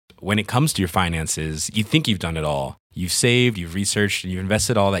when it comes to your finances, you think you've done it all. You've saved, you've researched, and you've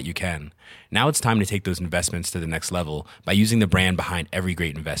invested all that you can. Now it's time to take those investments to the next level by using the brand behind every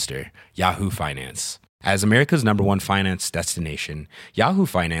great investor, Yahoo Finance. As America's #1 finance destination, Yahoo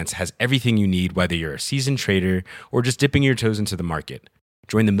Finance has everything you need, whether you're a seasoned trader or just dipping your toes into the market.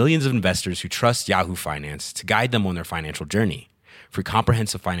 Join the millions of investors who trust Yahoo Finance to guide them on their financial journey. For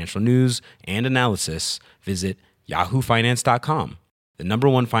comprehensive financial news and analysis, visit yahoofinance.com, the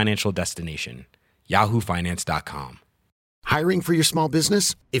 #1 financial destination, yahoofinance.com. Hiring for your small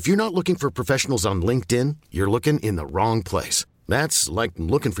business? If you're not looking for professionals on LinkedIn, you're looking in the wrong place. That's like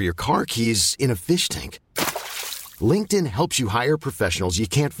looking for your car keys in a fish tank. LinkedIn helps you hire professionals you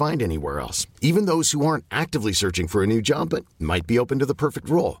can't find anywhere else, even those who aren't actively searching for a new job but might be open to the perfect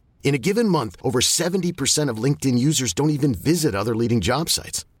role. In a given month, over 70% of LinkedIn users don't even visit other leading job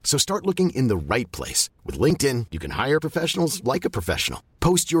sites. So start looking in the right place. With LinkedIn, you can hire professionals like a professional.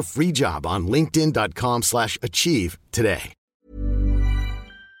 Post your free job on linkedin.com/achieve today.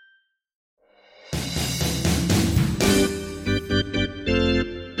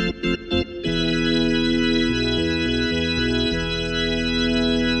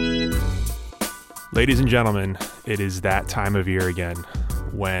 Ladies and gentlemen, it is that time of year again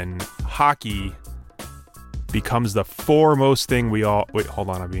when hockey becomes the foremost thing we all... Wait, hold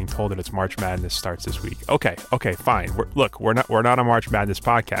on. I'm being told that it's March Madness starts this week. Okay, fine. We're not a March Madness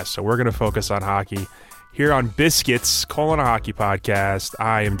podcast, so we're going to focus on hockey here on Biscuits, a hockey podcast.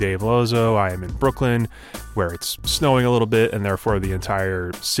 I am Dave Lozo. I am in Brooklyn, where it's snowing a little bit, and therefore the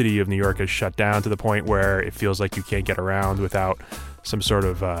entire city of New York is shut down to the point where it feels like you can't get around without some sort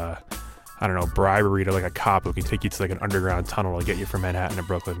of... bribery to like a cop who can take you to like an underground tunnel to get you from Manhattan to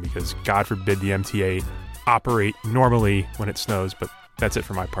Brooklyn, because God forbid the MTA operate normally when it snows. But that's it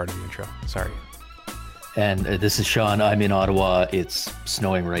for my part of the intro. Sorry. And this is Sean. I'm in Ottawa. It's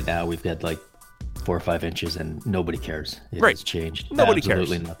snowing right now. We've got like 4 or 5 inches and nobody cares. It's changed. Nobody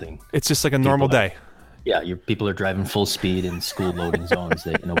Absolutely cares. Nothing. It's just like a normal day. Yeah. Your people are driving full speed in school loading zones.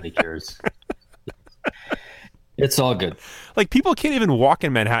 Nobody cares. It's all good. Like, people can't even walk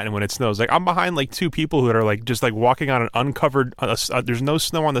in Manhattan when it snows. Like, I'm behind like 2 people that are like just like walking on an uncovered. There's no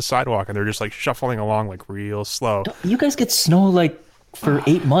snow on the sidewalk, and they're just like shuffling along like real slow. You guys get snow like for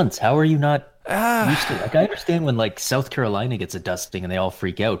 8 months. How are you not used to it? Like, I understand when like South Carolina gets a dusting and they all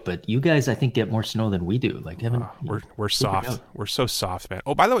freak out, but you guys, I think, get more snow than we do. Like, we're soft. We're so soft, man.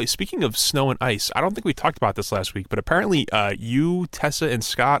 Oh, by the way, speaking of snow and ice, I don't think we talked about this last week, but apparently, you, Tessa, and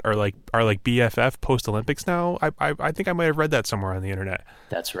Scott are like BFF post Olympics now. I think I might have read that somewhere on the internet.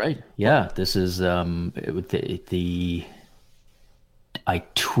 That's right. Yeah, this is I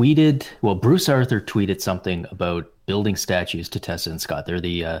tweeted. Well, Bruce Arthur tweeted something about building statues to Tessa and Scott. They're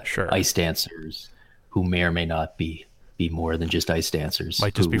the ice dancers who may or may not be more than just ice dancers.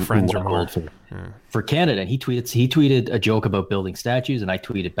 Might just be friends or more. For Canada. And he tweeted a joke about building statues, and I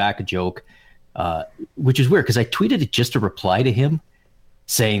tweeted back a joke, which is weird because I tweeted it just to reply to him,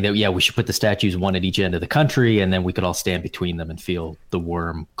 saying that, yeah, we should put the statues one at each end of the country, and then we could all stand between them and feel the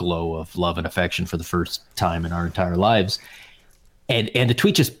warm glow of love and affection for the first time in our entire lives. And the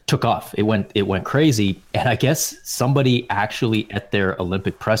tweet just took off. It went crazy. And I guess somebody actually at their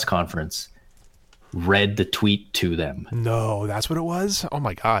Olympic press conference read the tweet to them. No, that's what it was? Oh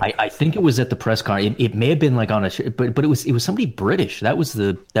my God. I think it was at the press conference. It may have been like on but it was somebody British. That was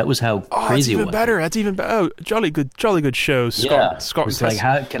how crazy it was. That's even better. Oh, jolly good show. Scott was like,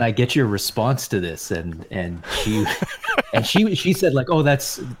 how can I get your response to this? And she and she said like, oh,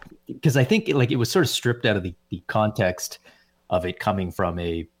 that's because I think it was sort of stripped out of the context of it coming from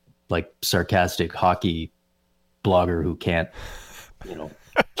a like sarcastic hockey blogger who can't,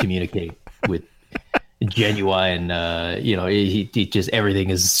 communicate with genuine, he just, everything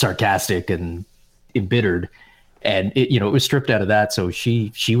is sarcastic and embittered. And it was stripped out of that. So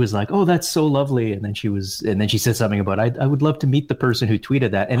she was like, oh, that's so lovely. And then she said something about, I would love to meet the person who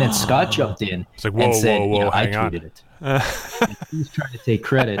tweeted that. And then Scott jumped in and said, I tweeted it. He was trying to take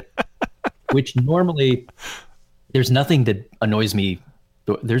credit, which normally there's nothing that annoys me.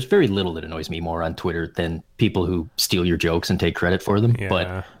 There's very little that annoys me more on Twitter than people who steal your jokes and take credit for them. Yeah.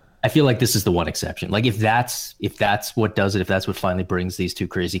 But I feel like this is the one exception. Like if that's what does it, if that's what finally brings these 2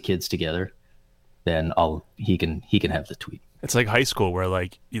 crazy kids together, then he can have the tweet. It's like high school where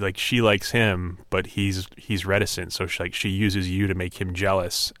she likes him, but he's reticent. So she uses you to make him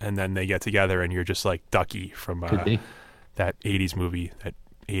jealous, and then they get together, and you're just like Ducky from that 80s movie that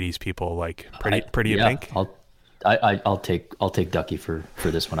 80s people like Pretty in Pink. I'll take Ducky for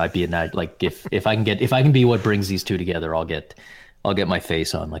this one. I'd be in that. Like if I can be what brings these 2 together, I'll get my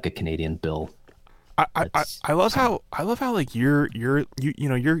face on like a Canadian bill I love how like you're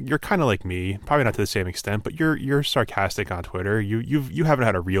kind of like me, probably not to the same extent, but you're sarcastic on Twitter. You haven't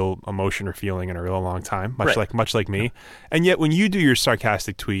had a real emotion or feeling in a real long time, much like me. And yet when you do your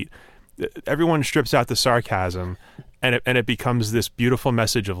sarcastic tweet, everyone strips out the sarcasm, and it becomes this beautiful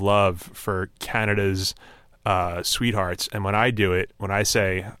message of love for Canada's sweethearts. And when I do it, when I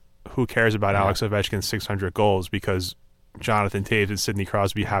say, who cares about Alex Ovechkin's 600 goals because Jonathan Toews and Sidney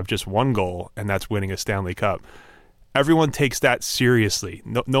Crosby have just one goal, and that's winning a Stanley Cup, everyone takes that seriously.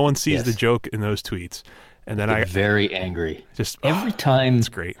 No one sees the joke in those tweets. And then I get very angry. Just every time. It's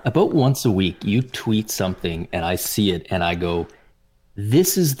great. About once a week, you tweet something, and I see it, and I go,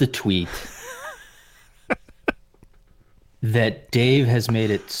 "This is the tweet that Dave has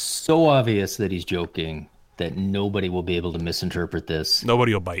made it so obvious that he's joking that nobody will be able to misinterpret this.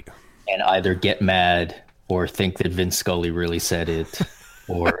 Nobody will bite and either get mad or think that Vince Scully really said it,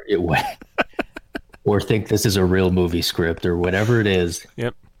 or or think this is a real movie script or whatever it is."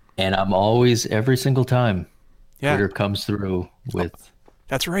 Yep. And I'm always, every single time, Twitter comes through with.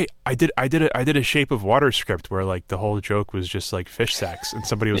 That's right. I did a Shape of Water script where like the whole joke was just like fish sex, and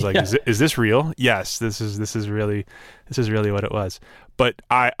somebody was like, "Is this real?" Yes, this is really what it was. But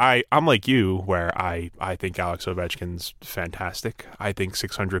I'm like you, where I think Alex Ovechkin's fantastic. I think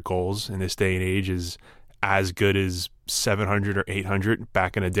 600 goals in this day and age is as good as 700 or 800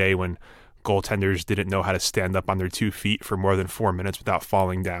 back in a day when goaltenders didn't know how to stand up on their 2 feet for more than 4 minutes without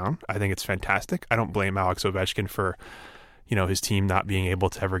falling down. I think it's fantastic. I don't blame Alex Ovechkin for, his team not being able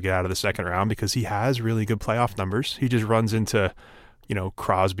to ever get out of the second round, because he has really good playoff numbers. He just runs into,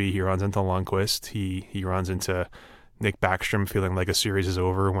 Crosby. He runs into Lundqvist. He runs into Nick Backstrom feeling like a series is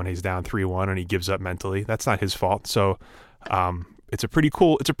over when he's down 3-1 and he gives up mentally. That's not his fault. So it's a pretty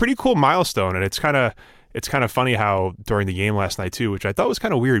cool milestone, and it's kind of funny how during the game last night too, which I thought was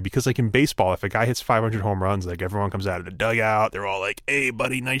kind of weird, because like in baseball, if a guy hits 500 home runs, like everyone comes out of the dugout, they're all like, "Hey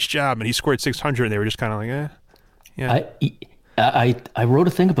buddy, nice job," and he scored 600, and they were just kind of like, "Eh." Yeah. I wrote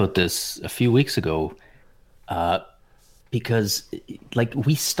a thing about this a few weeks ago, because like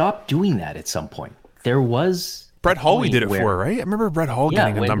we stopped doing that at some point. There was Brett Hull, we did it for, right? I remember Brett Hull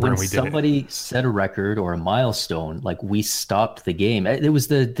getting a number, and we did it. When somebody set a record or a milestone, like we stopped the game. It was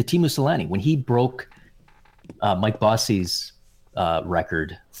the Teemu Selanne when he broke Mike Bossy's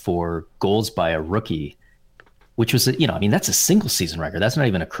record for goals by a rookie, which was that's a single season record. That's not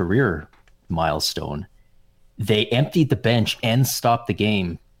even a career milestone. They emptied the bench and stopped the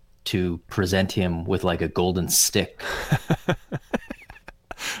game to present him with like a golden stick.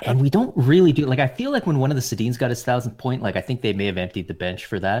 And we don't really do, like, I feel like when one of the Sedins got his 1,000th point, like I think they may have emptied the bench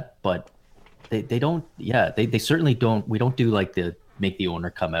for that, but they don't. Yeah, they certainly don't. We don't do like make the owner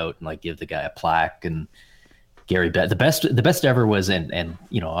come out and like give the guy a plaque. And Gary the best ever was, and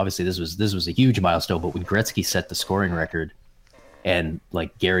obviously this was a huge milestone, but when Gretzky set the scoring record, and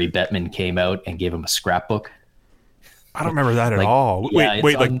like Gary Bettman came out and gave him a scrapbook. I don't remember that at all. Wait,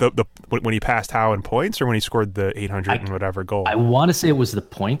 like the when he passed Howe in points, or when he scored the 800 and whatever goal? I want to say it was the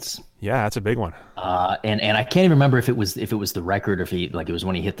points. Yeah, that's a big one. And I can't even remember if it was the record, or if it was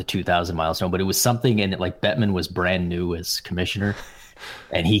when he hit the 2,000 milestone, but it was something. And like Bettman was brand new as commissioner,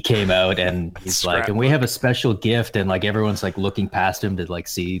 and he came out and he's like, "And we have a special gift," and like everyone's like looking past him to like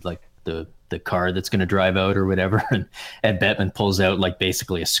see like the car that's going to drive out or whatever, and Bettman pulls out like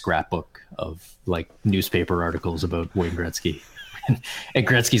basically a scrapbook of like newspaper articles about Wayne Gretzky, and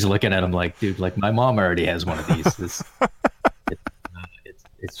Gretzky's looking at him like, "Dude, like my mom already has one of these."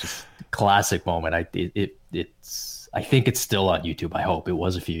 It's just a classic moment. I think it's still on YouTube. I hope. It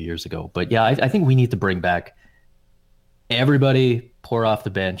was a few years ago, but yeah, I think we need to bring back everybody, pour off the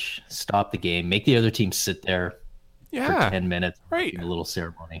bench, stop the game, make the other team sit there for 10 minutes, right? A little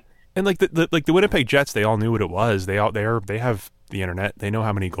ceremony. And like the Winnipeg Jets, they all knew what it was. They have the internet. They know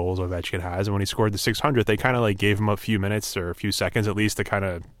how many goals Ovechkin has. And when he scored the 600, they kind of like gave him a few minutes or a few seconds at least to kind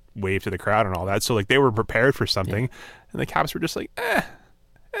of wave to the crowd and all that. So like they were prepared for something, and the Caps were just like,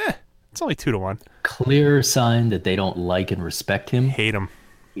 it's only 2-1. Clear sign that they don't like and respect him. Hate him.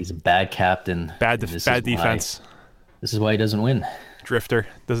 He's a bad captain. Bad defense. This is why he doesn't win. Drifter,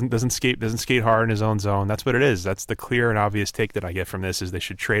 doesn't skate hard in his own zone. That's what it is. That's the clear and obvious take that I get from this, is they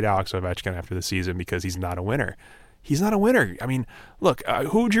should trade Alex Ovechkin after the season because he's not a winner. He's not a winner. I mean, look,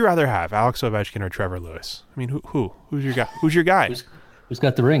 who would you rather have, Alex Ovechkin or Trevor Lewis? I mean, who's your guy? Who's your guy? Who's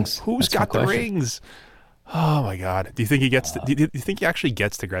got the rings? Who's got the rings? Oh my God! Do you think he gets? Do you think he actually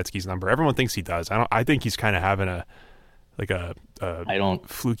gets to Gretzky's number? Everyone thinks he does. I think he's kind of having a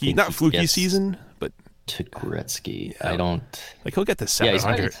fluky season, but. To Gretzky, I don't like. He'll get to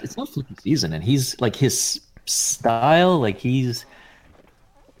 700. It's not fluky season, and he's like his style. Like he's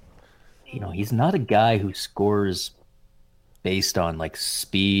he's not a guy who scores based on like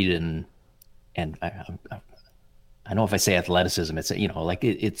speed and I know if I say athleticism, it's like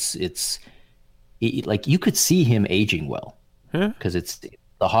it's like you could see him aging well because it's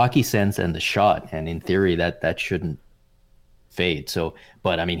the hockey sense and the shot, and in theory that shouldn't fade. So,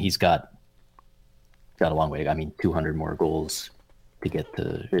 but I mean, he's got a long way. I mean, 200 more goals to get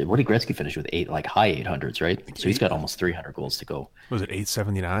to. What did Gretzky finish with? Like high 800s, right? So he's got almost 300 goals to go. Was it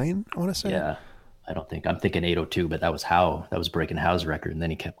 879? I want to say. Yeah, I'm thinking 802, but that was breaking Howe's record, and then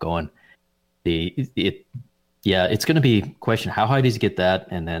he kept going. It's going to be a question, how high does he get that?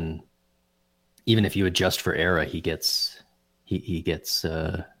 And then even if you adjust for era, he could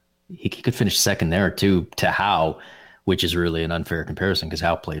finish second there too to Howe, which is really an unfair comparison because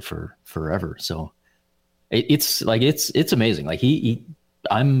Howe played for forever. So it's amazing. Like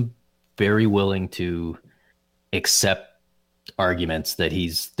I'm very willing to accept arguments that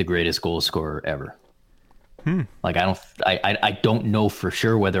he's the greatest goal scorer ever. Like I don't know for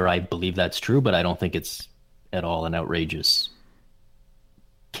sure whether I believe that's true, but I don't think it's at all an outrageous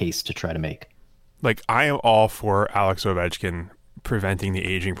case to try to make. Like, I am all for Alex Ovechkin preventing the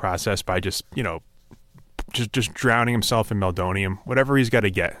aging process by just drowning himself in meldonium, whatever he's got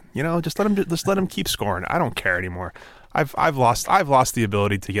to get. Just let him keep scoring. I don't care anymore. I've lost the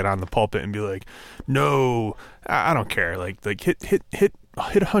ability to get on the pulpit and be like, no, I don't care. Like hit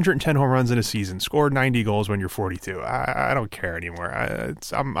 110 home runs in a season, score 90 goals when you're 42. I don't care anymore.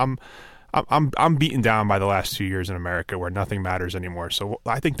 I'm beaten down by the last 2 years in America where nothing matters anymore. So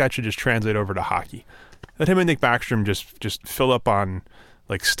I think that should just translate over to hockey. Let him and Nick Backstrom just fill up on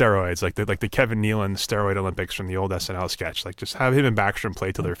like steroids, like the Kevin Nealon steroid Olympics from the old SNL sketch. Like, just have him and Backstrom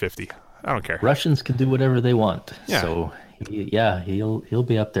play till they're 50. I don't care. Russians can do whatever they want. Yeah. So he'll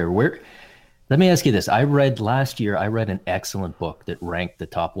be up there. Let me ask you this. Last year I read an excellent book that ranked the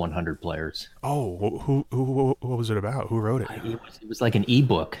top 100 players. Oh, who what was it about? Who wrote it? It was like an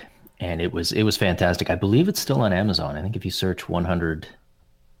ebook. And it was fantastic. I believe it's still on Amazon. I think if you search 100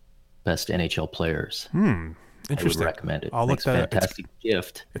 best NHL players, interesting. I would recommend it. I'll look that up. Fantastic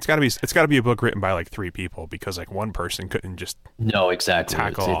gift. It's got to be a book written by like 3 people because like one person couldn't just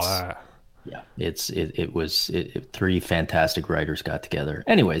tackle all that. Yeah, it was 3 fantastic writers got together.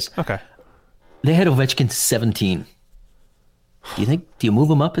 Anyways, okay. They had Ovechkin to 17. Do you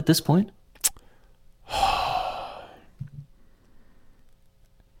move him up at this point?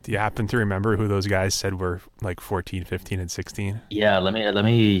 Do you happen to remember who those guys said were like 14, 15, and 16? Yeah, let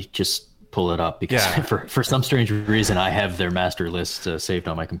me just pull it up because for some strange reason I have their master list saved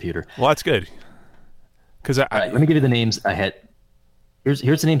on my computer. Well, that's good. Because let me give you the names I had. Here's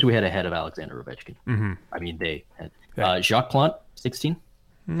the names we had ahead of Alexander Ovechkin. Mm-hmm. I mean, they had Jacques Plante, 16,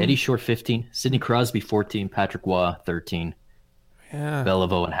 Eddie Shore, 15, Sidney Crosby, 14, Patrick Waugh, 13,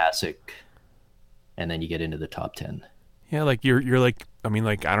 Beliveau and Hasek, and then you get into the top 10. Yeah, like you're like, I mean,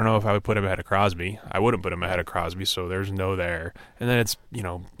 like, I don't know if I would put him ahead of Crosby. I wouldn't put him ahead of Crosby, so there's no there. And then it's,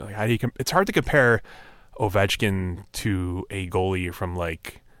 like, how do you it's hard to compare Ovechkin to a goalie from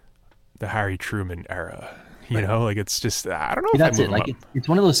like the Harry Truman era. Like, it's just, I don't know. That's it. Like, it's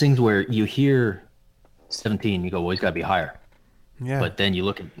one of those things where you hear 17, you go, well, he's got to be higher. Yeah. But then you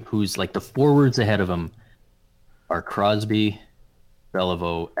look at who's like the forwards ahead of him are Crosby,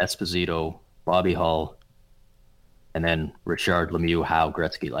 Beliveau, Esposito, Bobby Hull, and then Richard, Lemieux, Howe,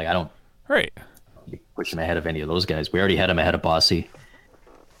 Gretzky. Like, I don't push him ahead of any of those guys. We already had him ahead of Bossy.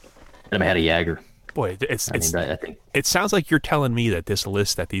 Had him ahead of Jagger. Boy, I think it sounds like you're telling me that this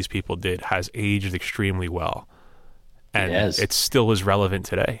list that these people did has aged extremely well, and it still is relevant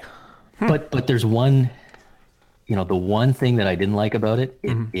today. But there's one, the one thing that I didn't like about it.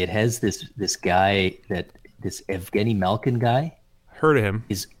 It has this guy this Evgeny Malkin guy. Heard of him?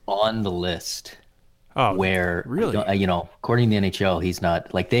 Is on the list. Oh, where really? According to the NHL, he's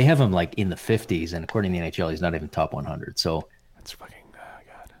not, like, they have him like in the 50s, and according to the NHL, he's not even top 100. So that's fucking God.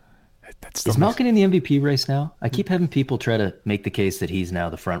 Is Malkin in the MVP race now? I keep having people try to make the case that he's now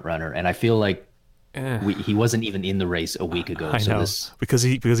the front runner, and I feel like he wasn't even in the race a week ago. I know, because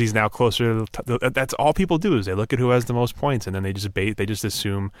he's now closer to that's all people do is they look at who has the most points, and then they just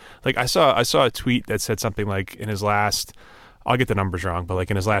assume. Like, I saw a tweet that said something like, in his last, I'll get the numbers wrong, but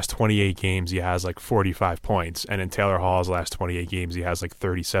like in his last 28 games, he has like 45 points. And in Taylor Hall's last 28 games, he has like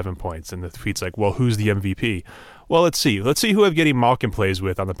 37 points. And the tweet's like, well, who's the MVP? Well, let's see. Let's see who Evgeny Malkin plays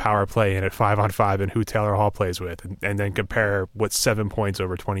with on the power play and at 5-on-5 and who Taylor Hall plays with. And then compare what 7 points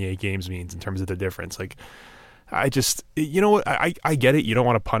over 28 games means in terms of the difference. Like, I just, I get it. You don't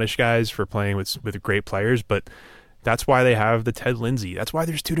want to punish guys for playing with great players, but That's why they have the Ted Lindsay. That's why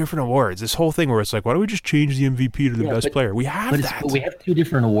there's 2 different awards. This whole thing where it's like, why don't we just change the MVP to the best player? We have that. But we have 2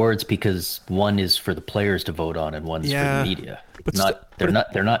 different awards because one is for the players to vote on and one's for the media. But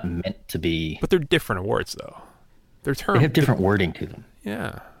they're not meant to be. But they're different awards, though. They have different wording to them.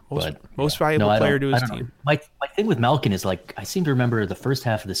 Yeah. Most valuable player to his team. My thing with Malkin is, like, I seem to remember the first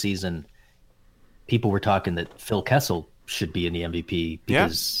half of the season, people were talking that Phil Kessel should be in the MVP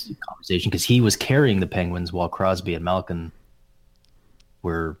conversation because he was carrying the Penguins while Crosby and Malkin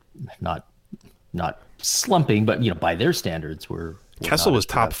were not slumping, but by their standards were Kessel was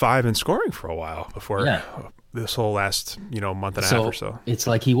top 5 in scoring for a while before this whole last month and a half or so. It's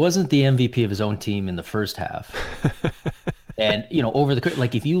like he wasn't the MVP of his own team in the first half. And over the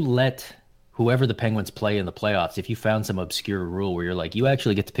like, if you let whoever the Penguins play in the playoffs, if you found some obscure rule where you're like, you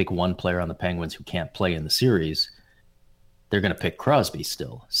actually get to pick one player on the Penguins who can't play in the series, they're going to pick Crosby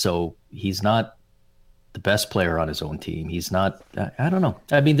still. So he's not the best player on his own team. He's not, I don't know.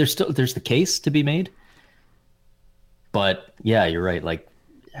 I mean, there's the case to be made, but yeah, you're right. Like,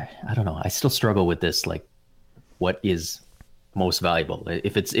 I don't know. I still struggle with this. Like, what is most valuable?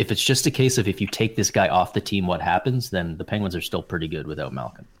 If it's just a case of, if you take this guy off the team, what happens? Then the Penguins are still pretty good without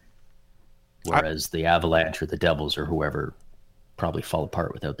Malkin. Whereas the Avalanche or the Devils or whoever probably fall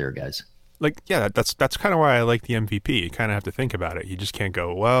apart without their guys. Like, yeah, that's kind of why I like the MVP. You kind of have to think about it. You just can't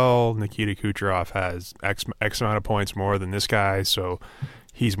go, well, Nikita Kucherov has X amount of points more than this guy, so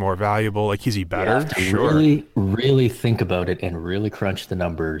he's more valuable. Like, is he better? You have to really, really think about it and really crunch the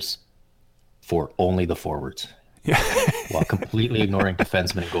numbers for only the forwards. Yeah. While completely ignoring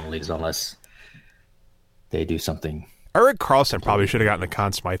defensemen and goalies unless they do something. Erik Karlsson probably should have gotten the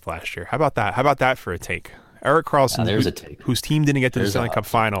Conn Smythe last year. How about that? How about that for a take? Erik Karlsson, whose team didn't get to the Stanley Cup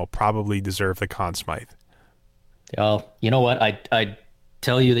final, probably deserved the Conn Smythe. Well, you know what? I'd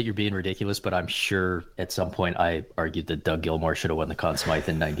tell you that you're being ridiculous, but I'm sure at some point I argued that Doug Gilmour should have won the Conn Smythe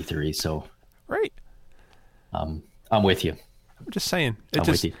in '93. So, right. I'm with you. I'm just saying.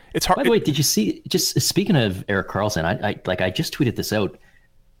 With you. It's hard. By the way, did you see? Just speaking of Erik Karlsson, I just tweeted this out.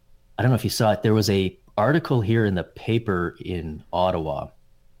 I don't know if you saw it. There was a article here in the paper in Ottawa.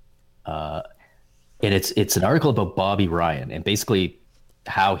 And it's an article about Bobby Ryan and basically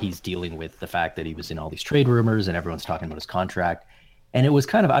how he's dealing with the fact that he was in all these trade rumors and everyone's talking about his contract. And it was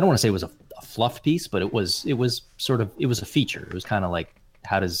kind of, I don't want to say it was a fluff piece, but it was a feature. It was kind of like,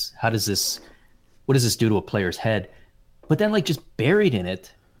 what does this do to a player's head? But then, like, just buried in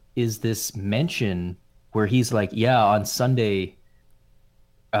it is this mention where he's like, yeah, on Sunday,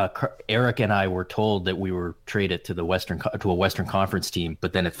 Eric and I were told that we were traded to a Western Conference team,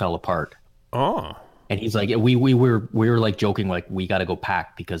 but then it fell apart. Oh. And he's like, we were like joking, like, we got to go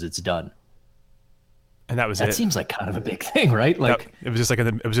pack because it's done. And that was it. That seems like kind of a big thing, right? Like, it was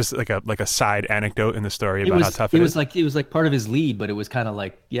just like a side anecdote in the story about how tough it is. It was like part of his lead, but it was kind of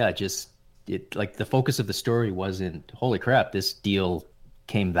like, yeah, like the focus of the story wasn't, holy crap, this deal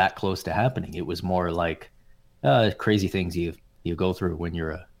came that close to happening. It was more like crazy things you go through when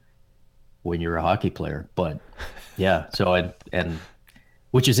you're a hockey player. But yeah, so and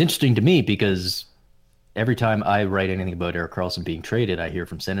which is interesting to me because every time I write anything about Erik Karlsson being traded, I hear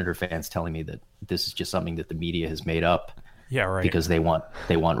from Senator fans telling me that this is just something that the media has made up. Yeah, right. Because they want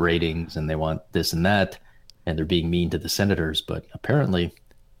ratings and they want this and that, and they're being mean to the Senators. But apparently,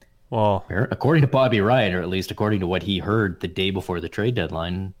 well, according to Bobby Ryan, or at least according to what he heard the day before the trade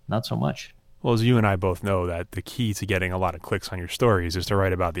deadline, not so much. Well, as you and I both know, that the key to getting a lot of clicks on your stories is to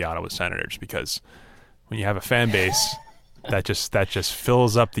write about the Ottawa Senators, because when you have a fan base that just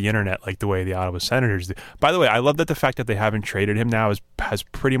fills up the internet like the way the Ottawa Senators do. By the way, I love that the fact that they haven't traded him now has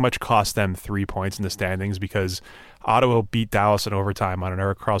pretty much cost them 3 points in the standings, because Ottawa beat Dallas in overtime on an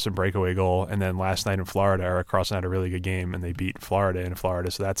Erik Karlsson breakaway goal, and then last night in Florida, Erik Karlsson had a really good game and they beat Florida in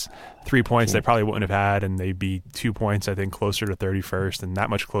Florida. So that's 3 points they probably wouldn't have had, and they beat 2 points, I think, closer to 31st and that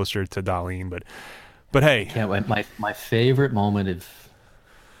much closer to Dahlin. But hey, my favorite moment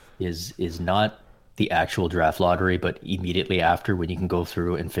is not the actual draft lottery, but immediately after, when you can go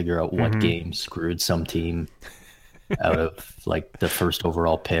through and figure out what game screwed some team out of like the first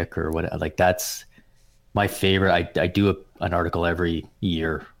overall pick or what. Like, that's my favorite. I do an article every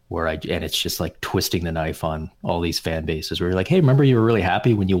year and it's just like twisting the knife on all these fan bases where you're like, hey, remember you were really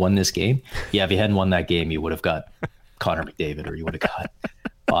happy when you won this game? Yeah, if you hadn't won that game, you would have got Connor McDavid or you would have got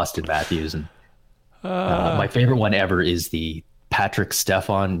Austin Matthews. And my favorite one ever is the Patrick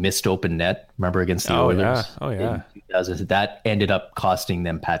Stefan missed open net. Remember, against the Oilers? Oh yeah. In 2000, that ended up costing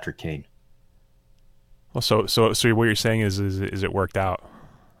them Patrick Kane. Well, so what you're saying is it worked out?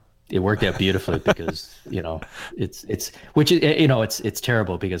 It worked out beautifully because it's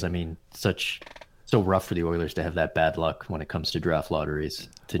terrible because, I mean, such So rough for the Oilers to have that bad luck when it comes to draft lotteries,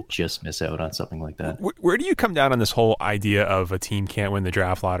 to just miss out on something like that. Where do you come down on this whole idea of a team can't win the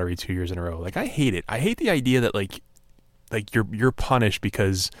draft lottery 2 years in a row? Like, I hate it. I hate the idea that like you're punished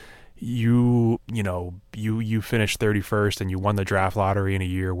because you finished 31st and you won the draft lottery in a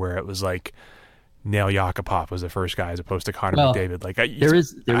year where it was like Nail Yakupov was the first guy as opposed to Connor McDavid. Like, there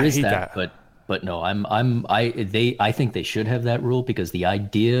is that. But no, I think they should have that rule, because the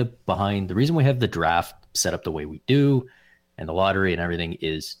idea behind the reason we have the draft set up the way we do and the lottery and everything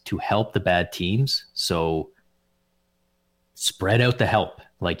is to help the bad teams. So spread out the help.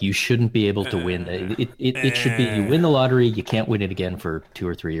 Like, you shouldn't be able to win. It should be, you win the lottery, you can't win it again for 2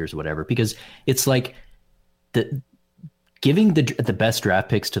 or 3 years or whatever, because it's like giving the best draft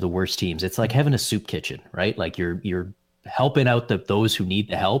picks to the worst teams. It's like having a soup kitchen, right? Like you're helping out those who need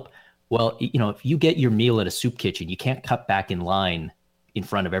the help. Well, if you get your meal at a soup kitchen, you can't cut back in line in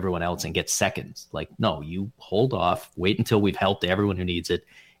front of everyone else and get seconds. Like, no, you hold off, wait until we've helped everyone who needs it.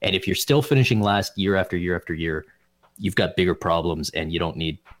 And if you're still finishing last year after year after year, you've got bigger problems, and you don't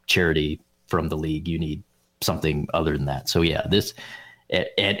need charity from the league. You need something other than that. So yeah,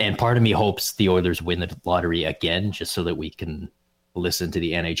 and part of me hopes the Oilers win the lottery again, just so that we can listen to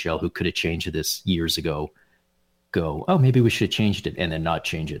the NHL, who could have changed this years ago, go, oh, maybe we should have changed it, and then not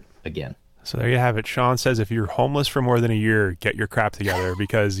change it again. So there you have it. Sean says if you're homeless for more than a year, get your crap together,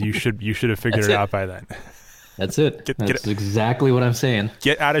 because you should have figured it out by then. That's it. That's exactly what I'm saying.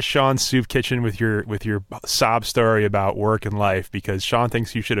 Get out of Sean's soup kitchen with your sob story about work and life, because Sean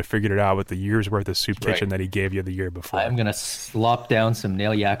thinks you should have figured it out with the year's worth of soup kitchen that he gave you the year before. I'm going to slop down some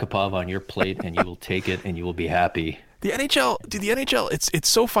Nail Yakupov on your plate, and you will take it, and you will be happy. The NHL, it's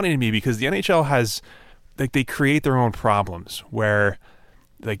so funny to me, because the NHL has, like, they create their own problems where,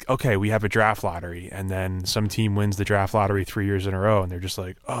 like, okay, we have a draft lottery, and then some team wins the draft lottery 3 years in a row, and they're just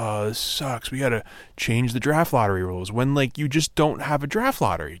like, oh, this sucks. We got to change the draft lottery rules, when, like, you just don't have a draft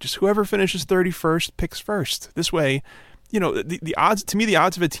lottery. Just whoever finishes 31st picks first. This way, the odds, to me, the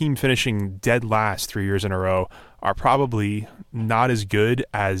odds of a team finishing dead last 3 years in a row are probably not as good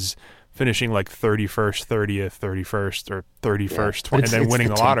as finishing like 31st, 30th, 31st, or 31st, 20, and then winning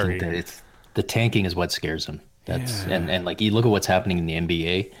the lottery. The tanking is what scares them. And like, you look at what's happening in the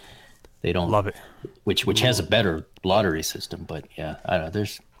NBA, they don't love it, which has a better lottery system. But yeah, I don't know.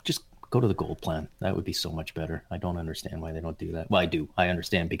 There's just go to the gold plan. That would be so much better. I don't understand why they don't do that. Well, I do. I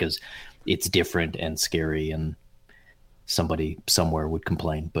understand, because it's different and scary, and somebody somewhere would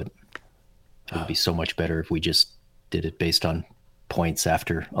complain. But it would be so much better if we just did it based on points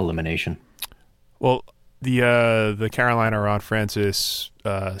after elimination. Well, the Carolina Ron Francis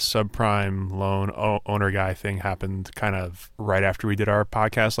subprime loan owner guy thing happened kind of right after we did our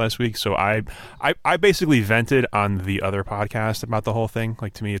podcast last week. So I basically vented on the other podcast about the whole thing.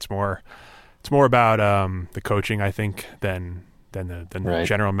 Like, to me, it's more about the coaching, I think, than the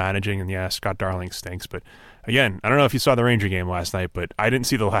general managing. And yeah, Scott Darling stinks, but again, I don't know if you saw the Ranger game last night, but I didn't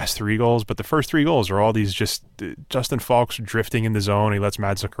see the last 3 goals. But the first 3 goals are all these just Justin Falk's drifting in the zone. He lets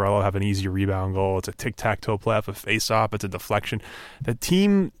Matt Zuccarello have an easy rebound goal. It's a tic-tac-toe play off a face-off. It's a deflection. The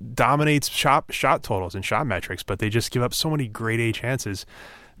team dominates shot totals and shot metrics, but they just give up so many grade A chances.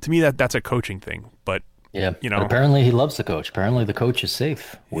 To me, that's a coaching thing. But yeah, but apparently he loves the coach. Apparently the coach is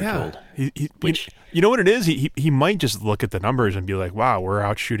safe, we're told. You know what it is? He might just look at the numbers and be like, wow, we're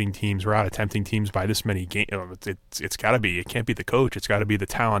out shooting teams. We're out attempting teams by this many games. It's got to be. It can't be the coach. It's got to be the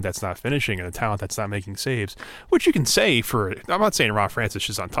talent that's not finishing and the talent that's not making saves, which you can say for – I'm not saying Ron Francis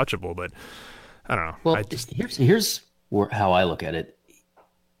is untouchable, but I don't know. Well, here's how I look at it.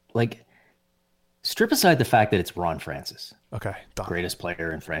 Like, strip aside the fact that it's Ron Francis. Okay, done. Greatest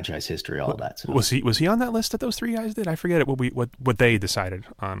player in franchise history, all that stuff. Was he on that list that those 3 guys did? I forget what they decided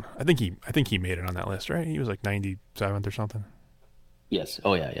on. I think he made it on that list, right? He was like 97th or something. Yes.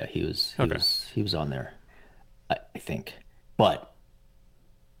 Oh yeah. He was on there, I think. But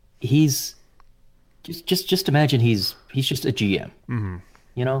he's just imagine he's just a GM. Mm-hmm.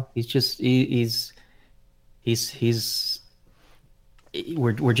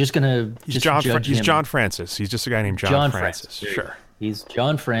 We're just gonna. He's John Francis. He's just a guy named John Francis. Sure. He's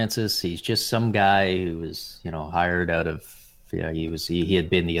John Francis. He's just some guy who was, hired out of. He had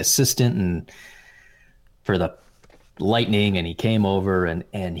been the assistant for the Lightning, and he came over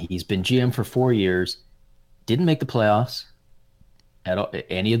and he's been GM for 4 years. Didn't make the playoffs at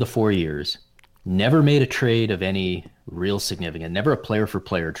any of the 4 years. Never made a trade of any real significance. Never a player for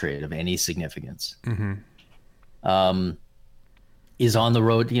player trade of any significance. Mm-hmm. Is on the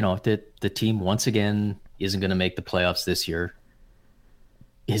road, the team once again isn't going to make the playoffs this year.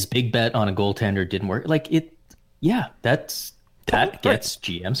 His big bet on a goaltender didn't work. Like, that's that gets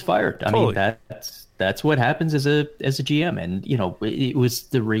GMs fired. I mean, that's what happens as a GM. And, you know, it was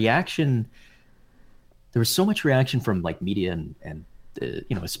the reaction. There was so much reaction from like media and you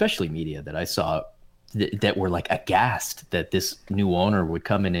know, especially media that I saw that were like aghast that this new owner would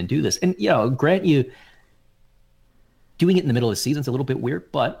come in and do this. And, you know, grant you, doing it in the middle of the season is a little bit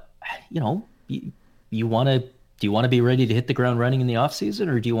weird, but, you know, do you want to be ready to hit the ground running in the off season,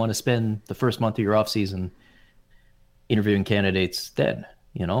 or do you want to spend the first month of your off season interviewing candidates then?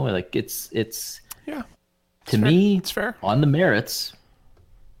 You know, like it's yeah, to me, it's fair on the merits.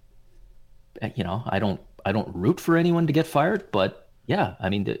 You know, I don't root for anyone to get fired, but yeah, I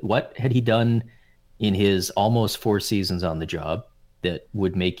mean, what had he done in his almost 4 seasons on the job that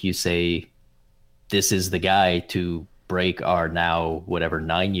would make you say, this is the guy to break our now, whatever,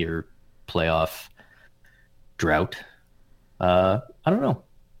 9-year playoff drought? I don't know,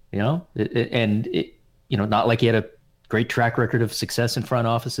 you know, you know, not like he had a great track record of success in front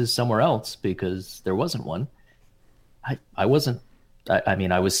offices somewhere else, because there wasn't one. I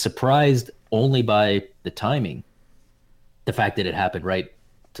mean, I was surprised only by the timing, the fact that it happened right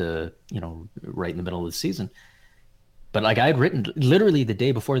in the middle of the season. But like, I had written literally the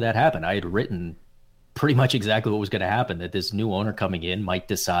day before that happened, I had written pretty much exactly what was going to happen, that this new owner coming in might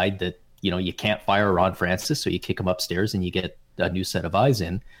decide that, you know, you can't fire Ron Francis, so you kick him upstairs and you get a new set of eyes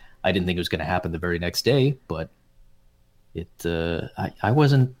in. I didn't think it was going to happen the very next day, but I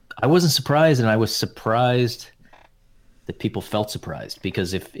wasn't surprised, and I was surprised that people felt surprised,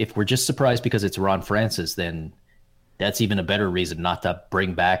 because if we're just surprised because it's Ron Francis, then that's even a better reason not to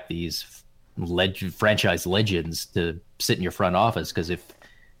bring back these franchise legends to sit in your front office. Because if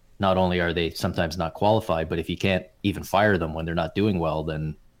not only are they sometimes not qualified, but if you can't even fire them when they're not doing well,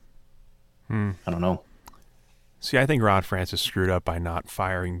 then I don't know. See, I think Ron Francis screwed up by not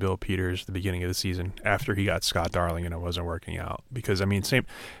firing Bill Peters at the beginning of the season after he got Scott Darling and it wasn't working out. Because, I mean,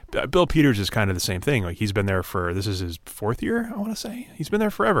 Bill Peters is kind of the same thing. Like, he's been there this is his 4th year, I want to say. He's been there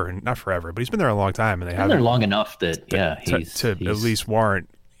forever, and not forever, but he's been there a long time. And they have been there long enough that, he's at least warrant.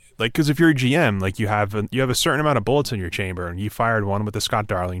 Like, because if you're a GM, like, you have a certain amount of bullets in your chamber, and you fired one with the Scott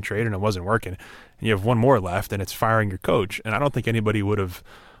Darling trade and it wasn't working, and you have one more left, and it's firing your coach. And I don't think anybody would have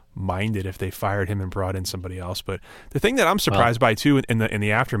minded if they fired him and brought in somebody else. But the thing that I'm surprised by too in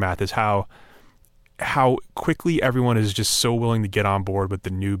the aftermath is how quickly everyone is just so willing to get on board with the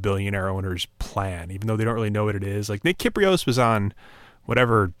new billionaire owner's plan, even though they don't really know what it is. Like, Nick Kypreos was on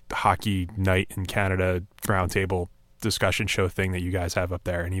whatever hockey night in Canada roundtable discussion show thing that you guys have up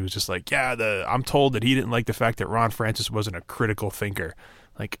there, and he was just like, I'm told that he didn't like the fact that Ron Francis wasn't a critical thinker.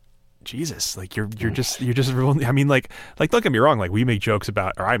 Like, Jesus, like you're just I mean, like don't get me wrong, like I make jokes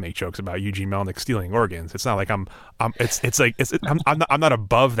about Eugene Melnyk stealing organs. It's not like I'm not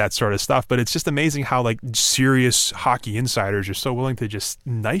above that sort of stuff, but it's just amazing how like serious hockey insiders are so willing to just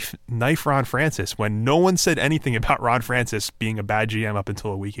knife Ron Francis when no one said anything about Ron Francis being a bad GM up until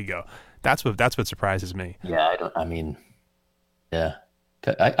a week ago. That's what surprises me. Yeah,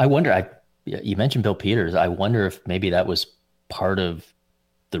 I wonder, you mentioned Bill Peters. I wonder if maybe that was part of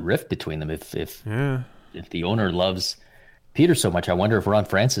the rift between them. If the owner loves Peter so much, I wonder if Ron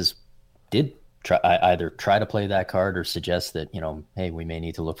Francis did either try to play that card or suggest that, you know, hey, we may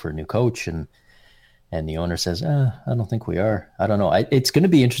need to look for a new coach, and the owner says, I don't think we are. I don't know. It's going to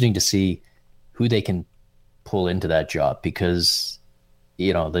be interesting to see who they can pull into that job, because,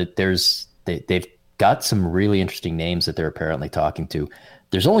 you know, they've got some really interesting names that they're apparently talking to.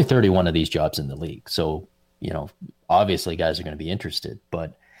 There's only 31 of these jobs in the league, so, you know, obviously guys are going to be interested.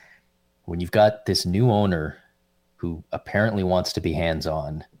 But when you've got this new owner who apparently wants to be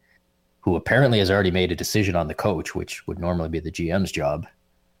hands-on, who apparently has already made a decision on the coach, which would normally be the GM's job,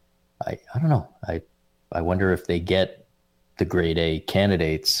 I don't know. I wonder if they get the grade A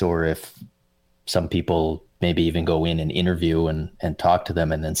candidates, or if some people maybe even go in and interview and talk to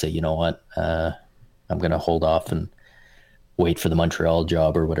them and then say, you know what, I'm going to hold off and wait for the Montreal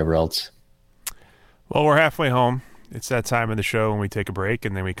job or whatever else. Well, we're halfway home. It's that time of the show when we take a break,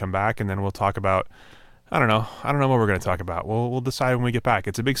 and then we come back, and then we'll talk about, I don't know what we're going to talk about. We'll decide when we get back.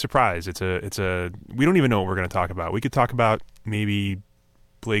 It's a big surprise. We don't even know what we're going to talk about. We could talk about maybe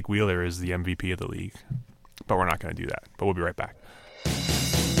Blake Wheeler is the MVP of the league, but we're not going to do that. But we'll be right back.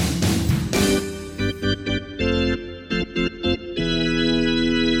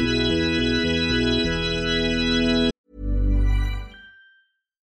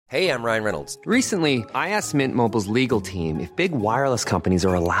 Hey, I'm Ryan Reynolds. Recently, I asked Mint Mobile's legal team if big wireless companies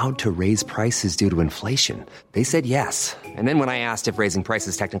are allowed to raise prices due to inflation. They said yes. And then when I asked if raising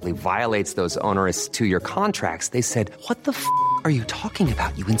prices technically violates those onerous 2-year contracts, they said, "What the f*** are you talking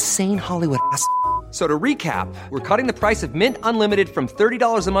about, you insane Hollywood ass f- So to recap, we're cutting the price of Mint Unlimited from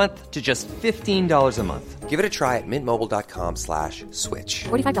 $30 a month to just $15 a month. Give it a try at mintmobile.com/switch.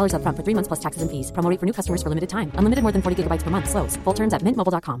 $45 up front for 3 months plus taxes and fees. Promo rate for new customers for limited time. Unlimited more than 40 gigabytes per month. Slows full terms at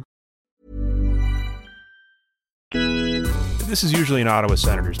mintmobile.com. This is usually an Ottawa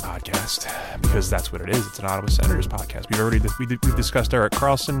Senators podcast because that's what it is. It's an Ottawa Senators podcast. We've discussed Erik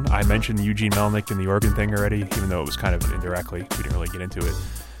Karlsson. I mentioned Eugene Melnyk and the Oregon thing already, even though it was kind of indirectly. We didn't really get into it.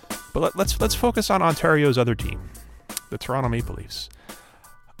 But let's focus on Ontario's other team, the Toronto Maple Leafs.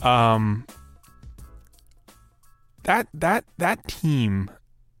 That team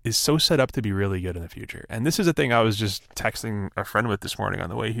is so set up to be really good in the future. And this is a thing I was just texting a friend with this morning on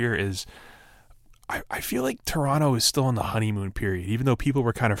the way here is I feel like Toronto is still in the honeymoon period, even though people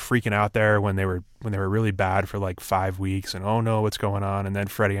were kind of freaking out there when they were really bad for like 5 weeks and oh no, what's going on? And then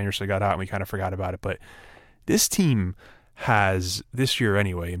Freddie Anderson got out and we kind of forgot about it. But this team has this year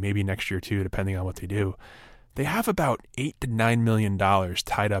anyway, and maybe next year too, depending on what they do. They have about $8 to $9 million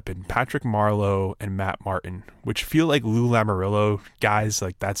tied up in Patrick Marleau and Matt Martin, which feel like Lou Lamoriello guys.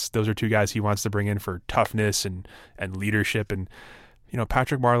 Like those are two guys he wants to bring in for toughness and leadership. And you know,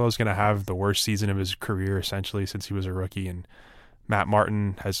 Patrick Marleau is going to have the worst season of his career essentially since he was a rookie, and Matt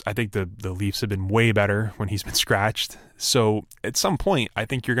Martin has. I think the Leafs have been way better when he's been scratched. So at some point, I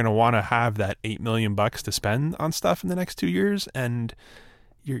think you're going to want to have that $8 million to spend on stuff in the next 2 years, and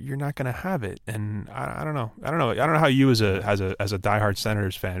you're not going to have it. And I don't know. I don't know how you as a diehard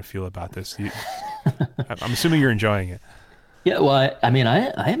Senators fan feel about this. I'm assuming you're enjoying it. Yeah, well, I mean,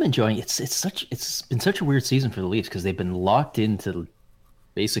 I am enjoying it. It's been such a weird season for the Leafs because they've been locked into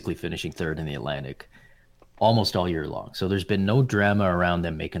basically finishing third in the Atlantic almost all year long. So there's been no drama around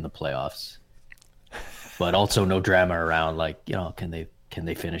them making the playoffs, but also no drama around like, you know, can they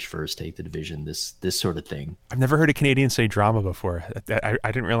finish first, take the division, this sort of thing. I've never heard a Canadian say drama before. I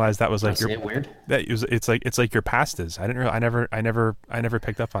didn't realize that was like your weird. It's like your pastas. I never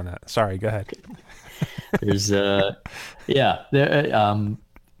picked up on that. Sorry, go ahead. There's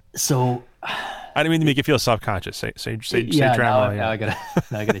so I didn't mean to make you feel self-conscious. Say drama. Now I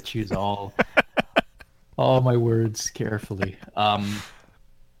gotta choose all my words carefully.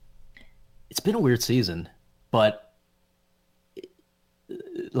 It's been a weird season, but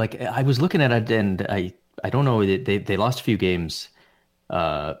like I was looking at it, and I don't know, they lost a few games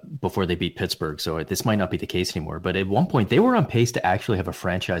before they beat Pittsburgh, so this might not be the case anymore. But at one point, they were on pace to actually have a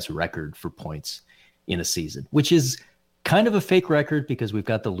franchise record for points in a season, which is kind of a fake record because we've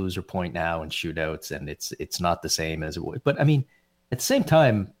got the loser point now and shootouts, and it's not the same as it would. But I mean, at the same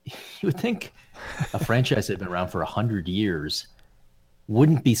time, you would think a franchise that had been around for 100 years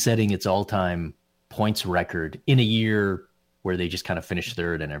wouldn't be setting its all-time points record in a year where they just kind of finished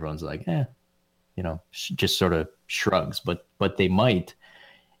third and everyone's like, you know, just sort of shrugs. But they might.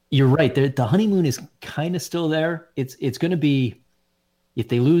 You're right. The honeymoon is kind of still there. It's going to be, if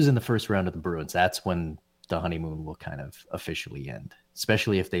they lose in the first round of the Bruins, that's when the honeymoon will kind of officially end,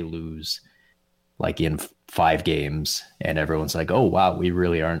 especially if they lose like in 5 games and everyone's like, oh, wow, we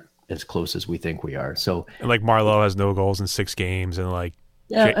really aren't as close as we think we are. So, and like Marleau has no goals in 6 games, and like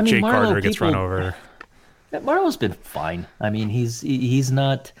Jake Marleau, Carter gets run over. Marleau's been fine. I mean, he's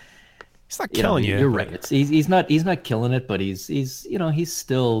not killing you. You're right. He's not killing it, but he's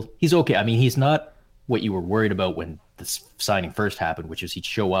okay. I mean, he's not what you were worried about when the signing first happened, which is he'd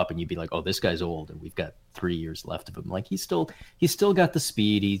show up and you'd be like, oh, this guy's old and we've got 3 years left of him. Like he's still got the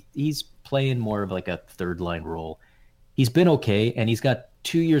speed. He's playing more of like a third line role. He's been okay, and he's got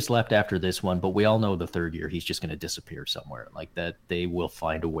 2 years left after this one, but we all know the third year he's just going to disappear somewhere. Like that, they will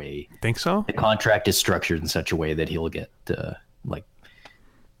find a way. Think so? The contract is structured in such a way that he'll get like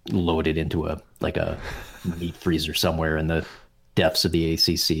loaded into a meat freezer somewhere in the depths of the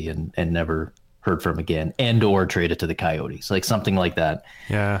ACC and never heard from again, and or traded to the Coyotes, like something like that.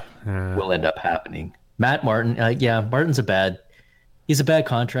 Yeah. Will end up happening. Matt Martin, Martin's he's a bad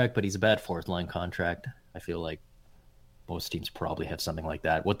contract, but he's a bad fourth line contract. I feel like most teams probably have something like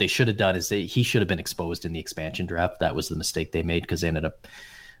that. What they should have done is he should have been exposed in the expansion draft. That was the mistake they made because they ended up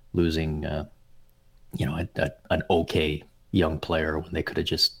losing, an okay young player when they could have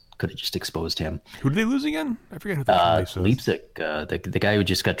just exposed him. Who did they lose again? I forget who they lost. Leipzig, the guy who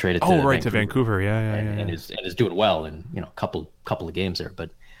just got traded. To Vancouver. Yeah. And is doing well in a couple of games there.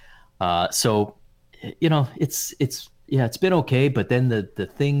 But so it's been okay. But then the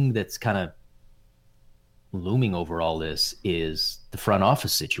thing that's kind of looming over all this is the front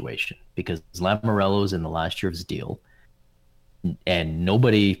office situation, because Lamoriello's in the last year of his deal, and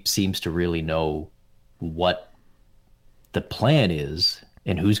nobody seems to really know what the plan is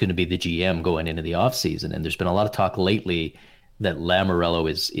and who's going to be the GM going into the offseason. And there's been a lot of talk lately that Lamoriello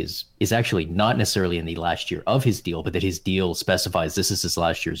is actually not necessarily in the last year of his deal, but that his deal specifies this is his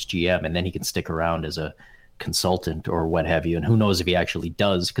last year's GM, and then he can stick around as a consultant or what have you. And who knows if he actually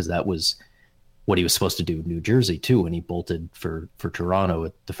does, because that was what he was supposed to do in New Jersey too, when he bolted for Toronto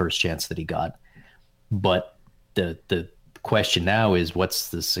at the first chance that he got. But the question now is, what's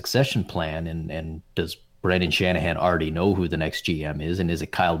the succession plan, and does Brendan Shanahan already know who the next GM is? And is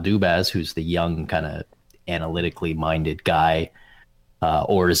it Kyle Dubas, who's the young, kind of analytically minded guy,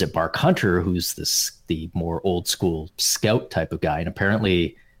 or is it Mark Hunter, who's the more old school scout type of guy? And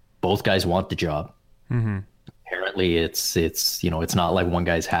apparently both guys want the job. Mm-hmm. Apparently it's it's not like one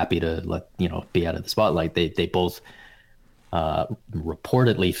guy's happy to be out of the spotlight. They both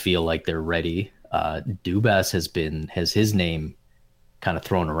reportedly feel like they're ready. Dubas has his name kind of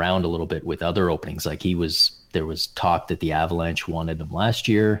thrown around a little bit with other openings. Like there was talk that the Avalanche wanted him last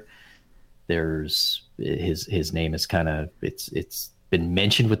year. There's his name is kind of, it's been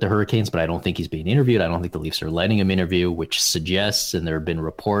mentioned with the Hurricanes, but I don't think he's being interviewed. I don't think the Leafs are letting him interview, which suggests, and there have been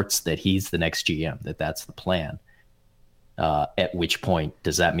reports that he's the next GM, that's the plan. At which point,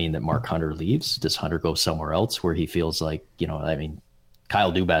 does that mean that Mark Hunter leaves? Does Hunter go somewhere else where he feels like,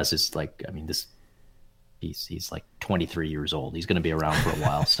 Kyle Dubas is like, he's like 23 years old. He's going to be around for a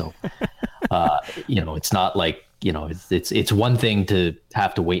while. So, it's not like, it's one thing to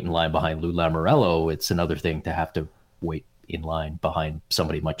have to wait in line behind Lou Lamoriello. It's another thing to have to wait in line behind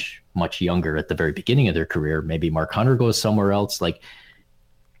somebody much, much younger at the very beginning of their career. Maybe Mark Hunter goes somewhere else. Like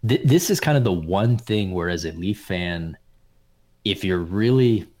this is kind of the one thing where, as a Leaf fan, if you're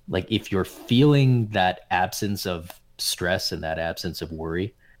really if you're feeling that absence of stress and that absence of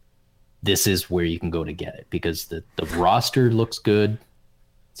worry, this is where you can go to get it, because the roster looks good.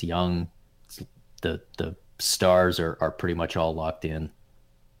 It's young. The stars are pretty much all locked in.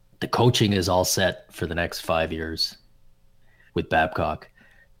 The coaching is all set for the next 5 years with Babcock.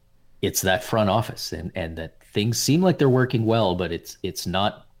 It's that front office and that things seem like they're working well, but it's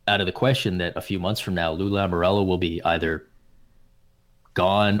not out of the question that a few months from now, Lou Lamoriello will be either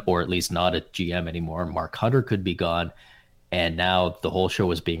gone or at least not a GM anymore. Mark Hunter could be gone. And now the whole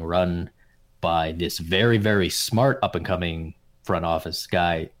show is being run by this very, very smart up-and-coming front office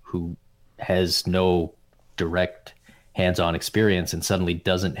guy who has no direct hands-on experience and suddenly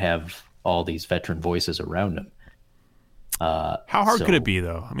doesn't have all these veteran voices around him. How hard could it be,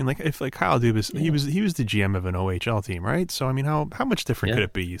 though? If Kyle Dubas, he was the GM of an OHL team, right? So how much different could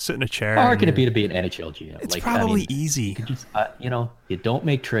it be? You sit in a chair. How hard could it be to be an NHL GM? It's probably easy. You could just, you don't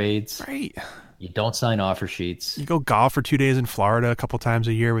make trades, right? You don't sign offer sheets. You go golf for 2 days in Florida a couple times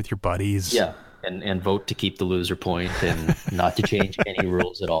a year with your buddies. Yeah, and vote to keep the loser point and not to change any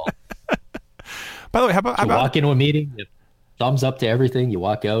rules at all. By the way, how about walk into a meeting, thumbs up to everything. You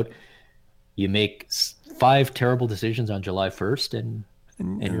walk out, you make 5 terrible decisions on July 1st, and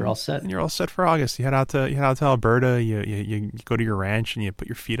you're all set. And you're all set for August. You head out to Alberta. You go to your ranch and you put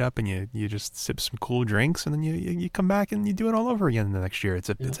your feet up and you just sip some cool drinks, and then you come back and you do it all over again the next year. It's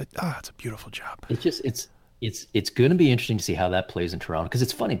a beautiful job. It's going to be interesting to see how that plays in Toronto, because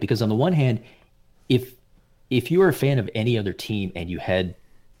it's funny, because on the one hand, if you were a fan of any other team and you had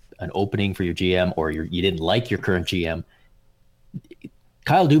an opening for your GM, or you didn't like your current GM,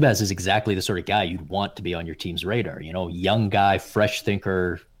 Kyle Dubas is exactly the sort of guy you'd want to be on your team's radar. Young guy, fresh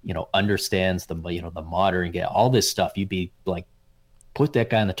thinker, understands the modern, all this stuff. You'd be like, put that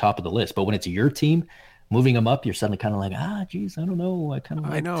guy on the top of the list. But when it's your team, moving him up, you're suddenly kind of like, geez, I don't know.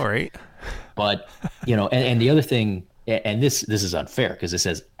 I know, right? But, and the other thing, and this is unfair because this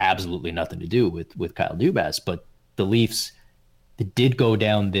has absolutely nothing to do with Kyle Dubas, but the Leafs did go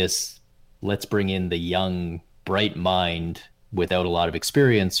down this, let's bring in the young, bright mind without a lot of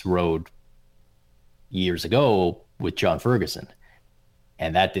experience road years ago with John Ferguson.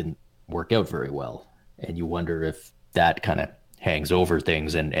 And that didn't work out very well. And you wonder if that kind of hangs over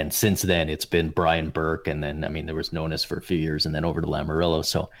things. And since then it's been Brian Burke. And then, there was Nonis for a few years and then over to Lamoriello.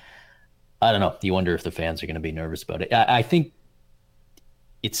 So I don't know. You wonder if the fans are going to be nervous about it. I think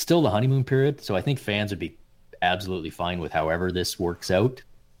it's still the honeymoon period. So I think fans would be absolutely fine with however this works out.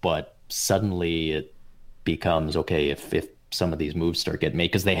 But suddenly it becomes, okay, if some of these moves start getting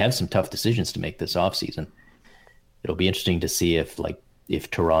made, because they have some tough decisions to make this offseason. It'll be interesting to see if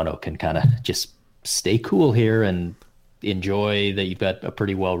Toronto can kind of just stay cool here and enjoy that you've got a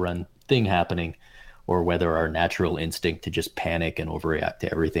pretty well-run thing happening, or whether our natural instinct to just panic and overreact to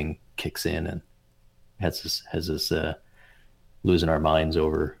everything kicks in and has us losing our minds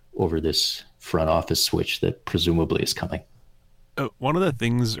over this front office switch that presumably is coming. One of the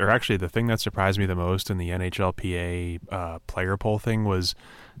things, or actually the thing that surprised me the most in the NHLPA player poll thing was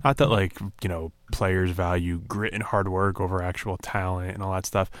not that, like, you know, players value grit and hard work over actual talent and all that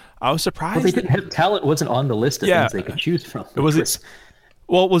stuff. I was surprised. Well, they didn't have talent wasn't on the list of things they could choose from. Was it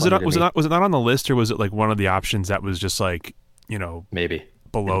not on the list, or was it like one of the options that was just like, you know, maybe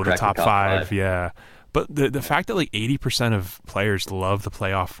below the top five? Yeah. But the fact that like 80% of players love the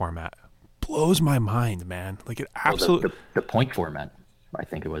playoff format blows my mind, man. Like, it absolutely. The point format, I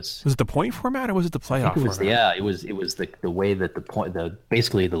think it was. Was it the point format or was it the playoff format? It was the way that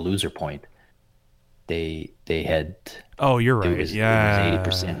basically the loser point. They had. Oh, you're right. It was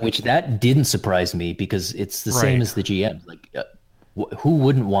 80%, which that didn't surprise me because it's the same as the GM. Like, who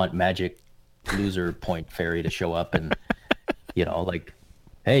wouldn't want Magic loser point fairy to show up and, you know, like,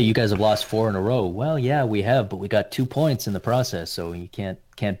 hey, you guys have lost 4 in a row. Well, yeah, we have, but we got 2 points in the process, so you can't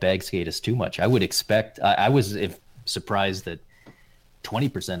bag skate us too much. I would expect. I was surprised that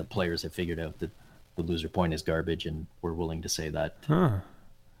 20% of players have figured out that the loser point is garbage, and we're willing to say that. Huh.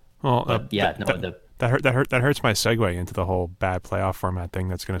 Well, that hurts my segue into the whole bad playoff format thing.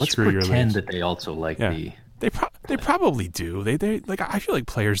 That's going to screw your league. Let's pretend that they also like the. They probably do. They like. I feel like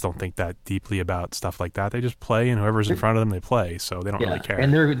players don't think that deeply about stuff like that. They just play, and whoever's in front of them, they play. So they don't really care.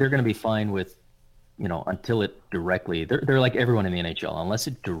 And they're going to be fine with, you know, until it directly. They're like everyone in the NHL. Unless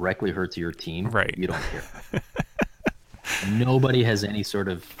it directly hurts your team, right? You don't care. Nobody has any sort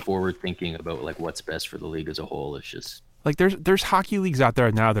of forward thinking about like what's best for the league as a whole. It's just. Like there's hockey leagues out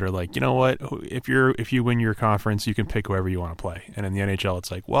there now that are like, you know what, if you win your conference, you can pick whoever you want to play. And in the NHL, it's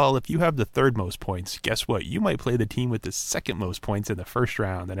like, well, if you have the 3rd most points, guess what? You might play the team with the 2nd most points in the first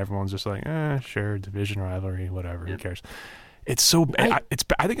round, and everyone's just like, sure, division rivalry, whatever, who cares? It's so bad.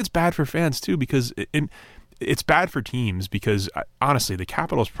 I think it's bad for fans too because it's bad for teams because honestly, the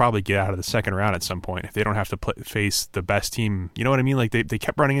Capitals probably get out of the 2nd round at some point if they don't have to face the best team. You know what I mean? Like they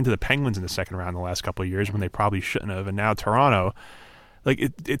kept running into the Penguins in the 2nd round the last couple of years when they probably shouldn't have. And now Toronto, like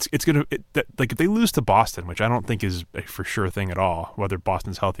it's gonna like if they lose to Boston, which I don't think is a for sure thing at all, whether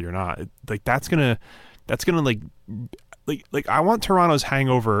Boston's healthy or not. That's gonna like I want Toronto's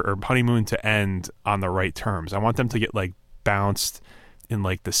hangover or honeymoon to end on the right terms. I want them to get like bounced in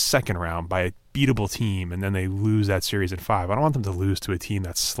like the 2nd round by a beatable team, and then they lose that series in 5. I don't want them to lose to a team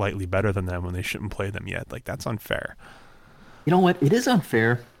that's slightly better than them when they shouldn't play them yet. Like, that's unfair. You know what? It is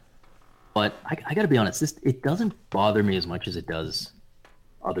unfair, but I got to be honest. It doesn't bother me as much as it does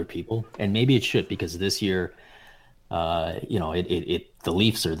other people, and maybe it should because this year, you know, the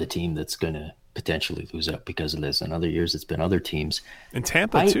Leafs are the team that's going to potentially lose out because of this. And other years, it's been other teams. And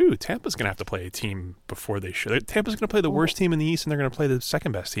Tampa too. Tampa's going to have to play a team before they should. Tampa's going to play the worst team in the East, and they're going to play the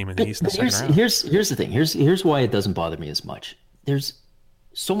 2nd best team in the East in the 2nd round. Here's the thing. Here's why it doesn't bother me as much. There's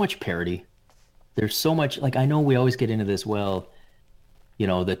so much parity. There's so much. Like, I know we always get into this. Well, you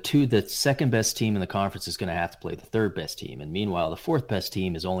know, the 2nd best team in the conference is going to have to play the 3rd best team, and meanwhile, the 4th best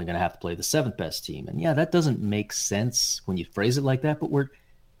team is only going to have to play the 7th best team. And yeah, that doesn't make sense when you phrase it like that. But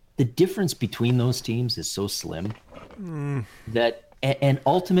the difference between those teams is so slim that, and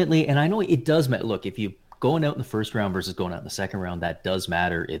ultimately, and I know it does matter. Look, if you going out in the 1st round versus going out in the 2nd round, that does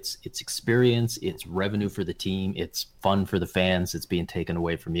matter. It's experience, it's revenue for the team, it's fun for the fans, it's being taken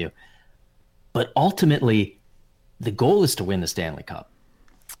away from you. But ultimately, the goal is to win the Stanley Cup.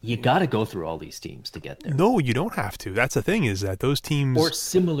 You got to go through all these teams to get there. No, you don't have to. That's the thing, is that those teams or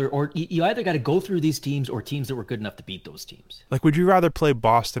similar, or you either got to go through these teams or teams that were good enough to beat those teams. Like, would you rather play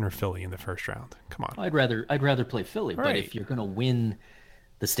Boston or Philly in the 1st round? Come on. I'd rather play Philly. Right. But if you're going to win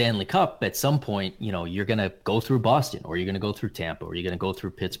the Stanley Cup at some point, you know, you're going to go through Boston, or you're going to go through Tampa, or you're going to go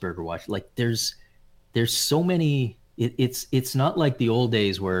through Pittsburgh or Washington. Like, there's so many. It's not like the old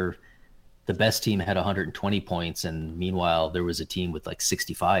days where the best team had 120 points, and meanwhile there was a team with like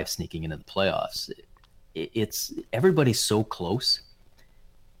 65 sneaking into the playoffs. It's everybody's so close,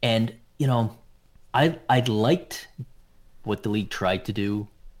 and you know, I liked what the league tried to do,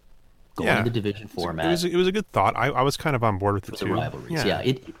 going the division format. It was a good thought. I was kind of on board with it too. The rivalries,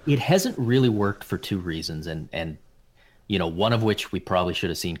 it hasn't really worked for 2 reasons, and you know, one of which we probably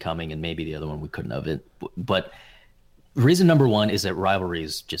should have seen coming, and maybe the other one we couldn't have. But reason number 1 is that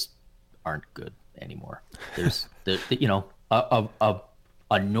rivalries just aren't good anymore. There's you know,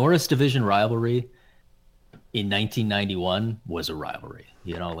 a Norris division rivalry in 1991 was a rivalry.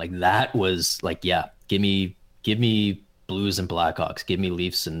 You know, like that was like, yeah, give me Blues and Blackhawks, give me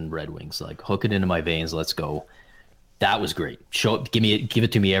Leafs and Red Wings, like hook it into my veins, let's go. That was great. Give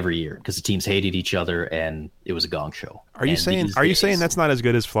it to me every year because the teams hated each other and it was a gong show. Are you saying that's not as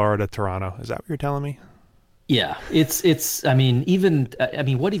good as Florida Toronto? Is that what you're telling me? Yeah, it's. I mean,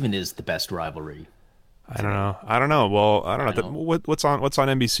 what even is the best rivalry I don't know. Well, I don't know. What's on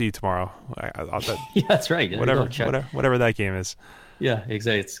NBC tomorrow? Yeah, that's right. Whatever that game is. Yeah,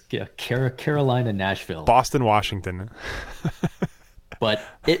 exactly. It's Carolina, Nashville, Boston, Washington.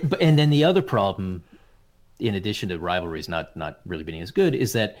 And then the other problem, in addition to rivalries not really being as good,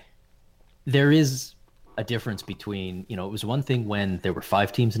 is that there is a difference between, it was one thing when there were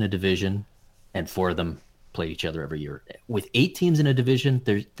 5 teams in a division and 4 of them played each other every year. With 8 teams in a division,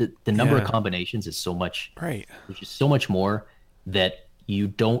 there's the number of combinations is so much. Right. There's just so much more that you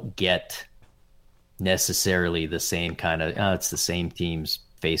don't get necessarily the same kind of, it's the same teams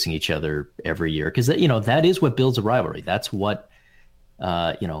facing each other every year. Because, that is what builds a rivalry. That's what,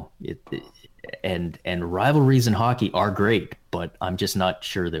 and rivalries in hockey are great, but I'm just not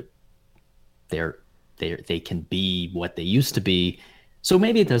sure that they can be what they used to be. So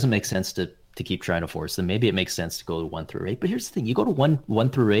maybe it doesn't make sense to keep trying to force them. Maybe it makes sense to go to 1 through 8. But here's the thing: you go to 1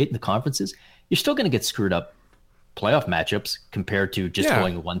 through 8 in the conferences, you're still going to get screwed up playoff matchups compared to just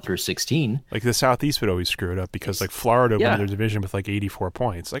going 1 through 16. Like the Southeast would always screw it up because Florida won their division with 84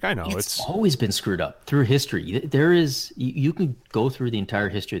 points. I know it's always been screwed up through history. There is, you can go through the entire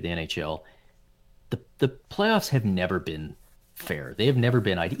history of the NHL. The playoffs have never been fair. They have never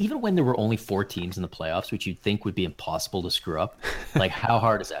been, even when there were only 4 teams in the playoffs, which you'd think would be impossible to screw up. How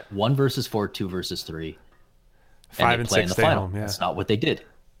hard is that? 1 versus 4, 2 versus 3, 5 and 6 in the final. Home. That's not what they did.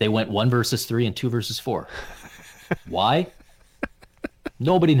 They went 1 versus 3 and 2 versus 4. Why?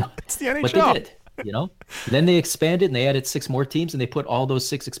 Nobody knows. It's the NHL. But they did. Then they expanded and they added 6 more teams, and they put all those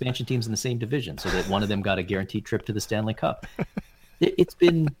 6 expansion teams in the same division so that one of them got a guaranteed trip to the Stanley Cup. It's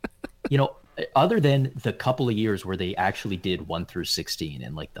been, other than the couple of years where they actually did 1 through 16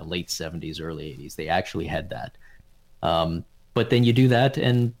 in the late 70s, early 80s, they actually had that. But then you do that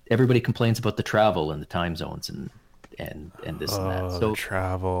and everybody complains about the travel and the time zones and this and that. So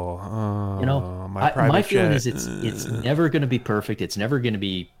travel, my feeling is it's never going to be perfect. It's never going to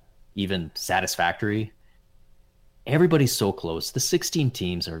be even satisfactory. Everybody's so close. The 16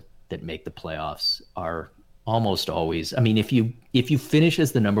 teams that make the playoffs are almost always. I mean, if you finish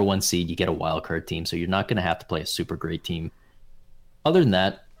as the number 1 seed, you get a wild card team, so you're not going to have to play a super great team. Other than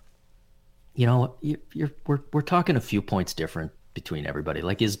that, we're talking a few points different between everybody.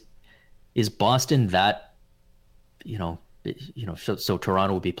 Is Boston that? So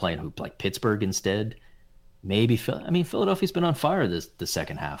Toronto would be playing Pittsburgh instead. Maybe Philadelphia's been on fire the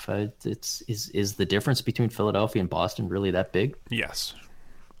second half. Is the difference between Philadelphia and Boston really that big? Yes,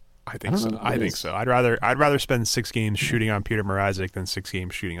 I think so. I think so. I'd rather spend 6 games shooting on Peter Mrazek than 6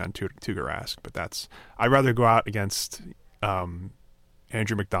 games shooting on Tuukka Rask. But I'd rather go out against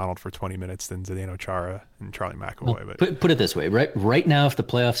Andrew McDonald for 20 minutes than Zdeno Chara and Charlie McAvoy. But put it this way, right now, if the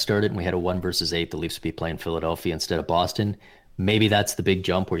playoffs started and we had a 1 versus 8, the Leafs would be playing Philadelphia instead of Boston. Maybe that's the big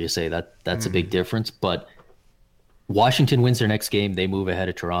jump where you say that's a big difference. But Washington wins their next game, they move ahead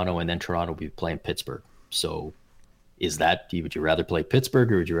of Toronto, and then Toronto will be playing Pittsburgh. So would you rather play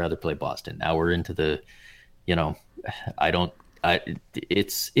Pittsburgh or would you rather play Boston? Now we're into the,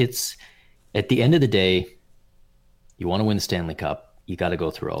 it's at the end of the day, you want to win the Stanley Cup. You got to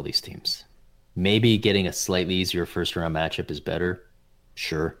go through all these teams. Maybe getting a slightly easier first round matchup is better.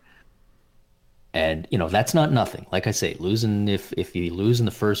 Sure. And, that's not nothing. Like I say, losing, if you lose in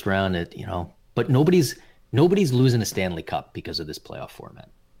the first round, but nobody's losing a Stanley Cup because of this playoff format.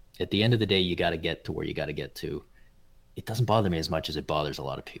 At the end of the day, you got to get to where you got to get to. It doesn't bother me as much as it bothers a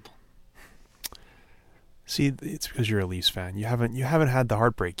lot of people. See, it's because you're a Leafs fan. You haven't had the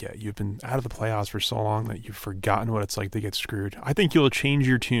heartbreak yet. You've been out of the playoffs for so long that you've forgotten what it's like to get screwed. I think you'll change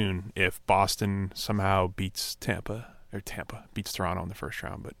your tune if Boston somehow beats Tampa beats Toronto in the first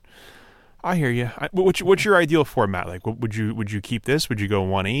round. But I hear you. What's your ideal format? Would you keep this? Would you go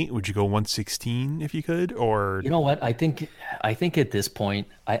 1-8? Would you go 1-16 if you could? Or what? I think at this point,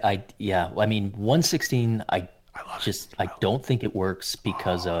 1-16. I don't think it works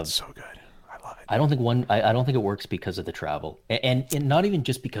because of. It's so good. I don't think it works because of the travel, and not even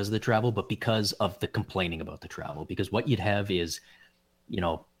just because of the travel, but because of the complaining about the travel. Because what you'd have is,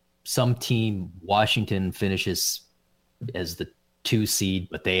 some team, Washington finishes as the 2 seed,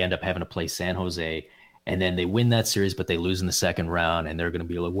 but they end up having to play San Jose, and then they win that series, but they lose in the second round, and they're going to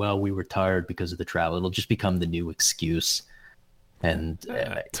be like, well, we were tired because of the travel. It'll just become the new excuse. And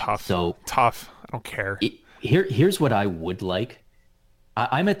tough. So tough. I don't care. Here's what I would like.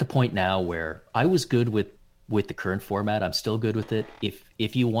 I'm at the point now where I was good with the current format. I'm still good with it. If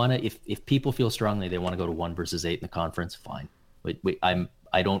people feel strongly they want to go to 1 versus 8 in the conference, fine. I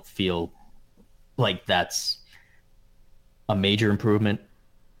don't feel like that's a major improvement,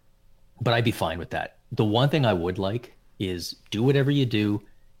 but I'd be fine with that. The one thing I would like is do whatever you do,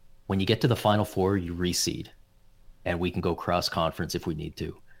 When you get to the Final Four, you reseed, and we can go cross conference if we need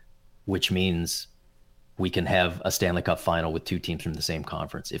to, which means we can have a Stanley Cup final with two teams from the same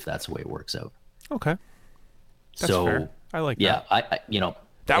conference if that's the way it works out. Okay, that's fair. I like that. Yeah, I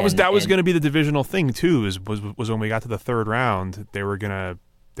that was going to be the divisional thing too. Was when we got to the third round, they were gonna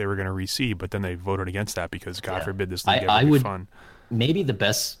reseed, but then they voted against that because God forbid this league ever be fun. Maybe the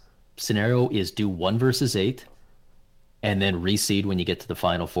best scenario is do 1 versus 8, and then reseed when you get to the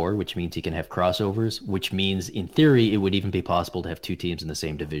Final Four, which means you can have crossovers. Which means, in theory, it would even be possible to have two teams in the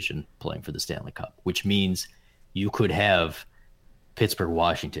same division playing for the Stanley Cup. Which means you could have Pittsburgh,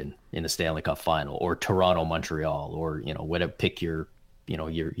 Washington in the Stanley Cup final, or Toronto, Montreal, or whatever. Pick your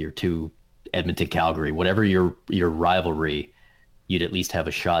two, Edmonton, Calgary, whatever your rivalry. You'd at least have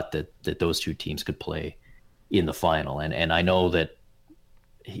a shot that those two teams could play in the final. And I know that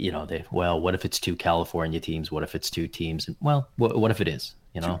what if it's two California teams? What if it's two teams? And what if it is?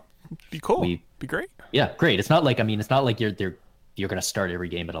 Be cool. Be great. Yeah, great. It's not like you're going to start every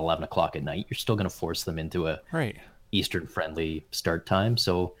game at 11 o'clock at night. You're still going to force them into a Eastern friendly start time.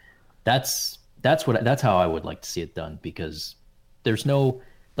 So that's how I would like to see it done, because there's no,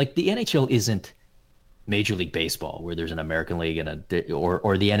 like, the NHL isn't Major League Baseball where there's an American League and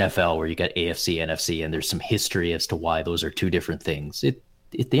or the NFL where you got AFC, NFC, and there's some history as to why those are two different things. The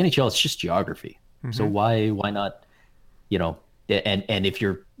NHL, it's just geography. Mm-hmm. So why not, and if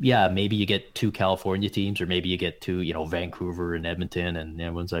you're, maybe you get two California teams, or maybe you get two, Vancouver and Edmonton, and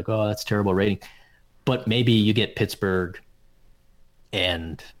everyone's like, oh, that's terrible rating. But maybe you get Pittsburgh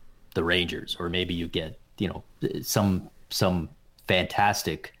and the Rangers, or maybe you get, some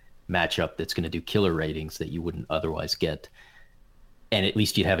fantastic matchup that's going to do killer ratings that you wouldn't otherwise get. And at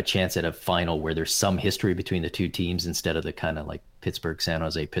least you'd have a chance at a final where there's some history between the two teams, instead of the kind of like Pittsburgh, San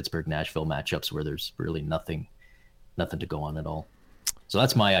Jose, Pittsburgh, Nashville matchups where there's really nothing to go on at all. So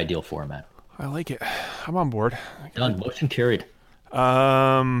that's my ideal format. I like it. I'm on board. Done. Motion carried.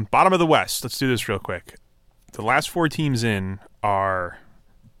 Bottom of the West. Let's do this real quick. The last 4 teams in are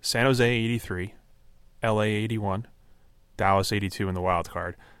San Jose 83, LA 81, Dallas 82 in the wild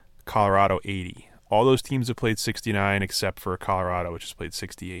card, Colorado 80. All those teams have played 69 except for Colorado, which has played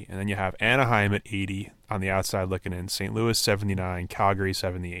 68. And then you have Anaheim at 80 on the outside looking in, St. Louis 79, Calgary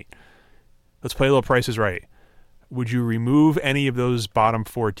 78. Let's play a little Price is Right. Would you remove any of those bottom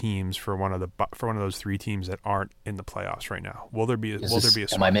 4 teams for one of those 3 teams that aren't in the playoffs right now? Will there be a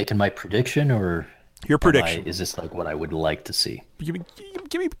Am I making my prediction, or your prediction? Is this like what I would like to see? Give me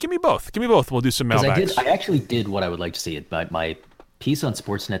both. Give me both. We'll do some mailbags. I actually did what I would like to see. My piece on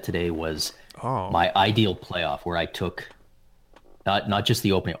Sportsnet today was my ideal playoff, where I took not just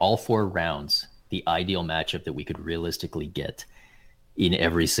the opening, all 4 rounds, the ideal matchup that we could realistically get in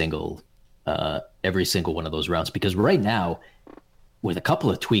every single one of those rounds. Because right now, with a couple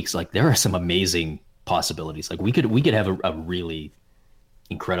of tweaks, like, there are some amazing possibilities. Like, we could have a really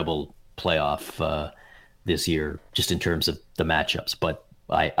incredible playoff this year, just in terms of the matchups. But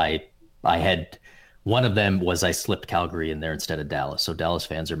I had, one of them was I slipped Calgary in there instead of Dallas. So Dallas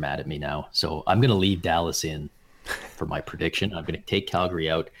fans are mad at me now. So I'm going to leave Dallas in for my prediction. I'm going to take Calgary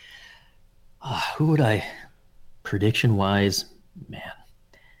out. Who would I, prediction wise, man?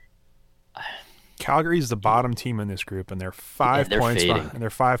 Calgary's the bottom team in this group, and they're 5 points behind. And they're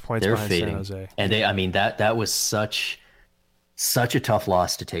 5 points behind San Jose. And that was such a tough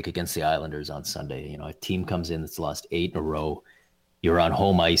loss to take against the Islanders on Sunday. A team comes in that's lost 8 in a row. You're on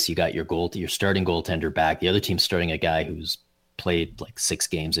home ice. You got your starting goaltender back. The other team's starting a guy who's played like 6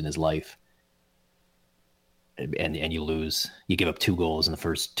 games in his life, and you lose. You give up 2 goals in the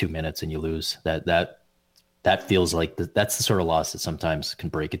first 2 minutes, and you lose. That feels like that's the sort of loss that sometimes can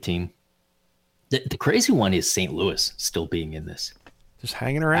break a team. The crazy one is St. Louis still being in this. Just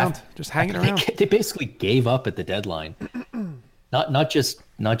hanging around. They basically gave up at the deadline. Not just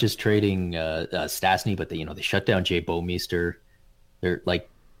trading Stastny, but they shut down Jay Bouwmeester. They're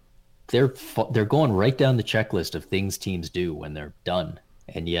going right down the checklist of things teams do when they're done,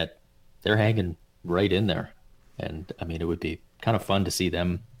 and yet they're hanging right in there. And it would be kind of fun to see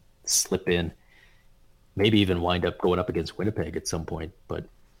them slip in, maybe even wind up going up against Winnipeg at some point. But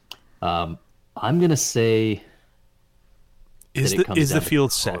I'm gonna say, is the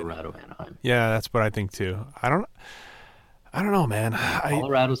field set? Colorado, Anaheim. Yeah, that's what I think too. I don't know, man.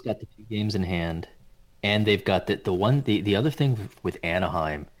 Colorado's got the 2 games in hand, and they've got the other thing with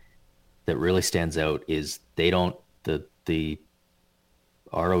Anaheim that really stands out is they don't the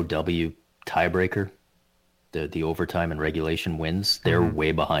ROW tiebreaker, the overtime and regulation wins. They're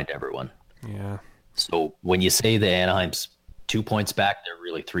way behind everyone. Yeah. So when you say the Anaheim's 2 points back, they're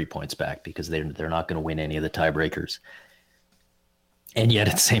really 3 points back, because they're not going to win any of the tiebreakers. And yet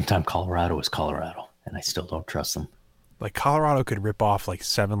at the same time, Colorado is Colorado, and I still don't trust them. Like Colorado could rip off like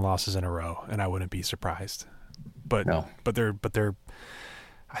 7 losses in a row, and I wouldn't be surprised. But No. but they're.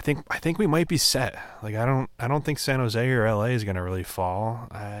 I think we might be set. Like I don't think San Jose or LA is gonna really fall.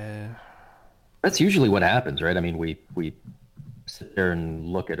 That's usually what happens, right? I mean, we sit there and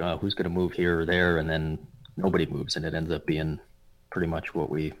look at who's going to move here or there, and then nobody moves, and it ends up being pretty much what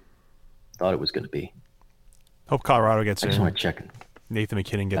we thought it was going to be. Hope Colorado gets I just in. want to check. Nathan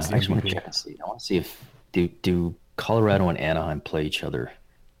McKinnon gets I just want to the check and see. I want to see if do Colorado and Anaheim play each other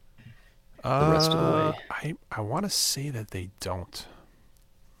the rest of the way. I want to say that they don't.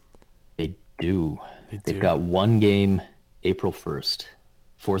 They do. They They've do. got one game April 1st,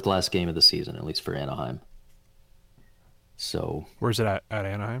 fourth last game of the season, at least for Anaheim. So Where's it at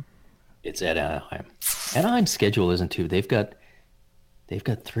Anaheim? it's at Anaheim. Anaheim's schedule isn't too. They've got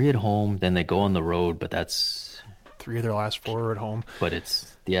 3 at home, then they go on the road, but that's 3 of their last 4 are at home. But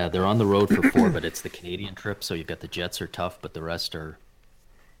it's they're on the road for 4, but it's the Canadian trip, so you've got the Jets are tough, but the rest are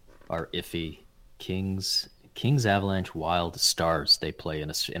iffy. Kings, Avalanche, Wild, Stars. They play in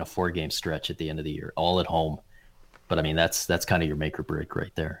a 4-game stretch at the end of the year, all at home. But I mean, that's kind of your make or break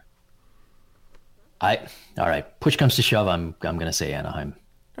right there. All right. Push comes to shove, I'm gonna say Anaheim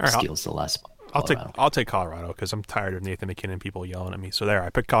All right, steals the last spot. I'll take Colorado because I'm tired of Nathan McKinnon people yelling at me. So there, I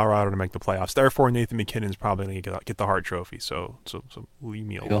picked Colorado to make the playoffs. Therefore, Nathan McKinnon's probably going to get the Hart Trophy. So leave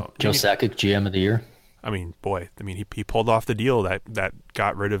me alone. Joe Sakic, GM of the year. I mean, boy, he pulled off the deal that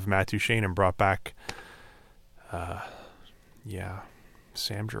got rid of Matt Duchene and brought back,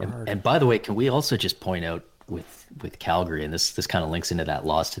 Sam Girard. And by the way, can we also just point out with Calgary, and this kind of links into that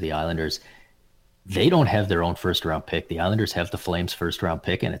loss to the Islanders, they don't have their own first-round pick. The Islanders have the Flames' first-round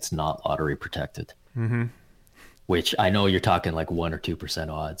pick, and it's not lottery protected. Mm-hmm. Which I know you're talking like 1 or 2%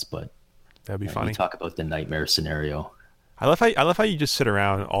 odds, but that'd be funny. You talk about the nightmare scenario. I love how you just sit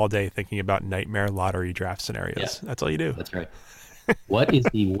around all day thinking about nightmare lottery draft scenarios. Yeah. That's all you do. That's right. What is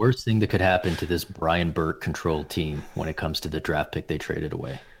the worst thing that could happen to this Brian Burke-controlled team when it comes to the draft pick they traded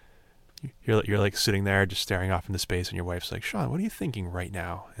away? You're like sitting there just staring off into space, and your wife's like, "Sean, what are you thinking right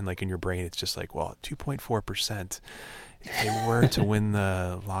now?" And like in your brain, it's just like, "Well, 2.4%. If they were to win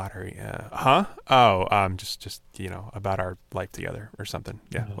the lottery, huh? Oh, just about our life together or something.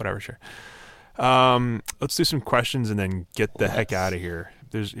 Yeah, whatever, sure." Let's do some questions and then get the heck out of here.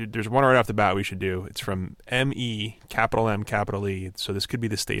 There's one right off the bat we should do. It's from M.E., capital M, capital E. So this could be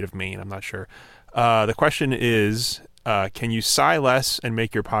the state of Maine. I'm not sure. The question is, can you sigh less and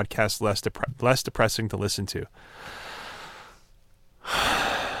make your podcast less depressing to listen to?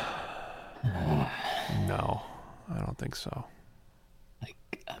 No, I don't think so.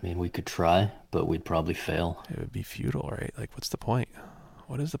 I mean, we could try, but we'd probably fail. It would be futile, right? Like, what's the point?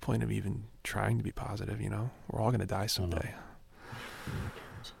 What is the point of even trying to be positive, We're all going to die someday.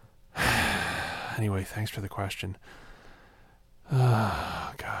 Anyway, thanks for the question.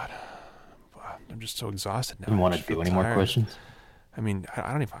 Oh, God. I'm just so exhausted now. You want to do any more questions? I mean,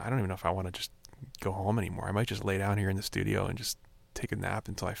 I don't even know if I want to just go home anymore. I might just lay down here in the studio and just take a nap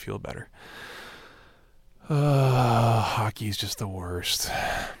until I feel better. Hockey's just the worst.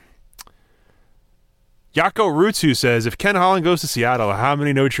 Yako Rutsu says, if Ken Holland goes to Seattle, how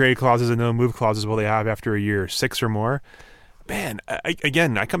many no trade clauses and no move clauses will they have after a year? 6 or more? Man, I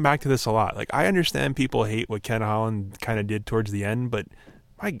come back to this a lot. Like, I understand people hate what Ken Holland kind of did towards the end, but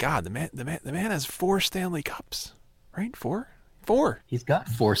my God, the man has 4 Stanley Cups, right? 4? He's got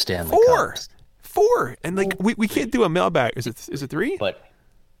 4 Stanley Cups. 4, and like we can't do a mailbag. Is it 3? But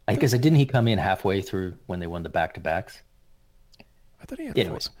I guess didn't he come in halfway through when they won the back-to-backs? I thought he had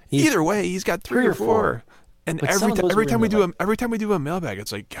Anyways, 4. Either way, he's got 3 or 4. And But some of those every were time we in do the, every time we do a mailbag,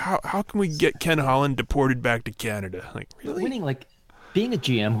 it's like how can we get Ken Holland deported back to Canada? Like, really? winning, like being a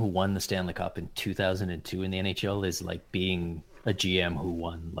GM who won the Stanley Cup in 2002 in the NHL is like being a GM who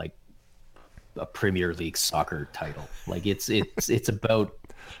won like a Premier League soccer title. Like it's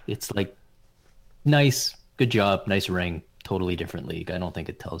like nice, good job, nice ring, totally different league. I don't think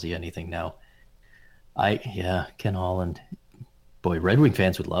it tells you anything now. Ken Holland, boy, Red Wing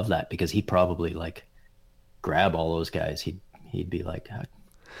fans would love that because he'd probably like grab all those guys. He'd be like,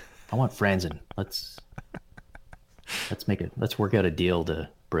 I want Franzen. Let's work out a deal to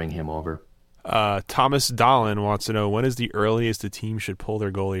bring him over. Thomas Dolan wants to know, when is the earliest the team should pull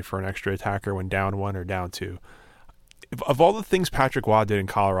their goalie for an extra attacker when down 1 or down 2? Of all the things Patrick Waugh did in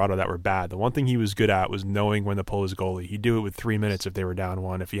Colorado that were bad, the one thing he was good at was knowing when to pull his goalie. He'd do it with 3 minutes if they were down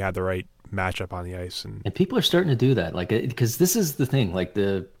 1, if he had the right matchup on the ice. And people are starting to do that, like, because this is the thing, like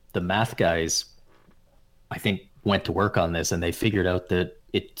the math guys, I think, went to work on this and they figured out that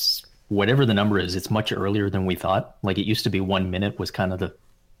it's whatever the number is, it's much earlier than we thought. Like it used to be 1 minute was kind of the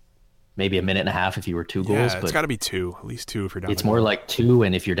maybe a minute and a half if you were 2 goals. Yeah, it's got to be 2, at least 2 if you're down. It's more like 2,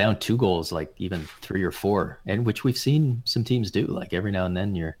 and if you're down 2 goals, like even 3 or 4, and which we've seen some teams do. Like every now and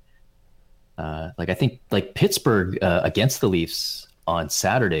then you're like I think like Pittsburgh against the Leafs on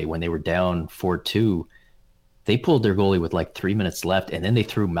Saturday when they were down 4-2, they pulled their goalie with like 3 minutes left, and then they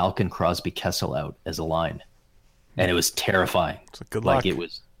threw Malkin, Crosby, Kessel out as a line, and it was terrifying. It's good luck. Like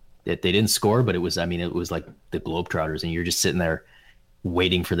they didn't score, but it was like the Globetrotters, and you're just sitting there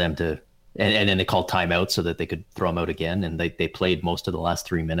waiting for them to, and then they called timeout so that they could throw them out again, and they played most of the last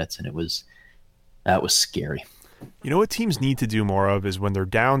 3 minutes, and that was scary. You know what teams need to do more of is when they're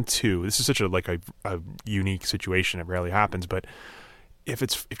down 2. This is such a unique situation. It rarely happens, but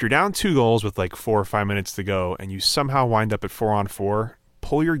if you're down 2 goals with like 4 or 5 minutes to go, and you somehow wind up at 4-on-4,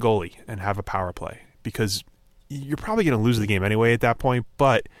 pull your goalie and have a power play, because you're probably going to lose the game anyway at that point.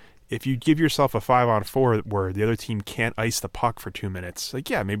 But if you give yourself a 5-on-4 where the other team can't ice the puck for 2 minutes, like,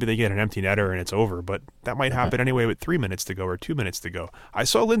 yeah, maybe they get an empty netter and it's over, but that might happen anyway with 3 minutes to go or 2 minutes to go. I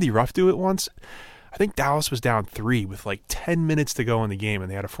saw Lindy Ruff do it once. I think Dallas was down 3 with like 10 minutes to go in the game,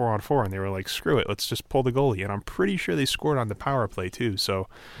 and they had a 4-on-4, and they were like, screw it, let's just pull the goalie. And I'm pretty sure they scored on the power play too. So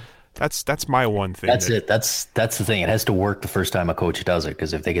that's my one thing. That's it. That's the thing. It has to work the first time a coach does it,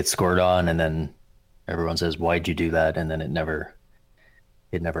 because if they get scored on and then everyone says, why'd you do that? And then it never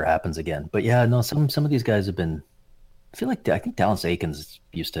happens again. But yeah, no, some of these guys have been, I think Dallas Aikens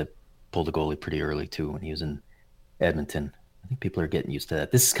used to pull the goalie pretty early too when he was in Edmonton. I think people are getting used to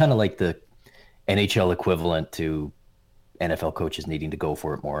that. This is kind of like the NHL equivalent to NFL coaches needing to go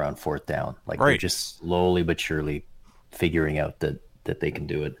for it more on 4th down. Like They're just slowly but surely figuring out that they can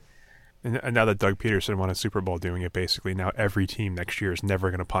do it. And now that Doug Peterson won a Super Bowl doing it, basically now every team next year is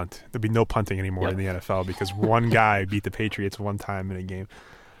never going to punt. There'll be no punting anymore in the NFL because one guy beat the Patriots one time in a game.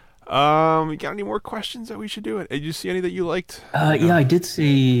 We got any more questions that we should do? Did you see any that you liked? Yeah, I did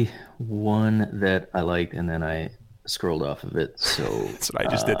see one that I liked, and then I scrolled off of it. So that's what I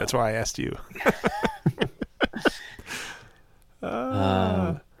just did. That's why I asked you.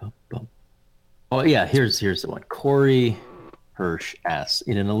 Oh yeah, here's the one. Corey Hirsch asks,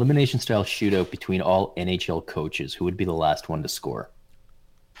 in an elimination style shootout between all NHL coaches, who would be the last one to score?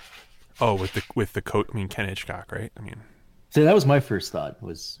 Oh, with the coach, I mean Ken Hitchcock, right? I mean, so that was my first thought.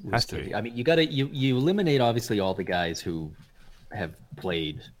 Was has to be. I mean, you eliminate obviously all the guys who have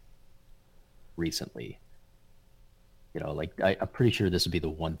played recently. You know, like I'm pretty sure this would be the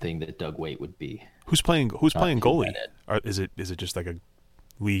one thing that Doug Weight would be. Who's playing goalie? Or is it just like a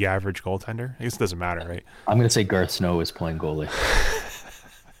league average goaltender? I guess it doesn't matter, right? I'm going to say Garth Snow is playing goalie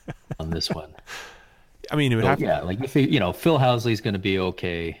on this one. I mean, it would have to. Yeah, like if Phil Housley's going to be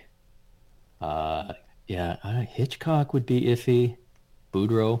okay. Hitchcock would be iffy.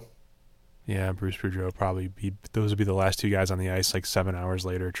 Boudreau. Yeah, Bruce Boudreau probably be. Those would be the last 2 guys on the ice, like 7 hours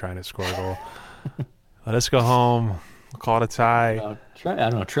later, trying to score a goal. Let us go home. We'll call it a tie. I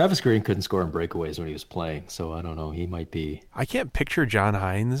don't know. Travis Green couldn't score in breakaways when he was playing, so I don't know. He might be. I can't picture John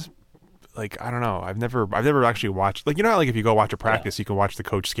Hines. Like, I don't know. I've never actually watched. Like, you know how, like, if you go watch a practice, you can watch the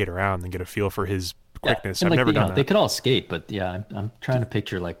coach skate around and get a feel for his quickness. I've never done that. They could all skate, but yeah, I'm trying to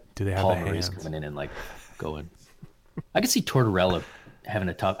picture like do they have Paul the Maurice hands? coming in and like going. I could see Tortorella having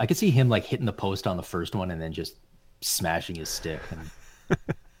a tough. I could see him like hitting the post on the first one and then just smashing his stick and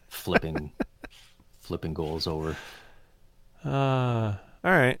flipping goals over. All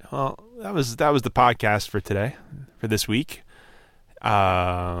right. Well, that was the podcast for today, for this week.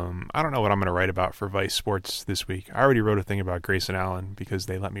 I don't know what I'm going to write about for Vice Sports this week. I already wrote a thing about Grayson Allen because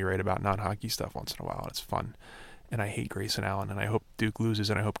they let me write about non-hockey stuff once in a while. It's fun. And I hate Grayson Allen, and I hope Duke loses,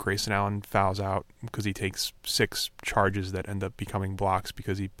 and I hope Grayson Allen fouls out because he takes 6 charges that end up becoming blocks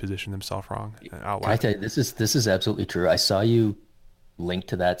because he positioned himself wrong. Can I tell you, this is absolutely true. I saw you link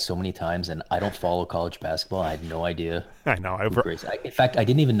to that so many times, and I don't follow college basketball. I had no idea. I know. In fact, I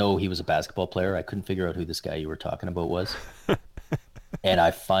didn't even know he was a basketball player. I couldn't figure out who this guy you were talking about was. And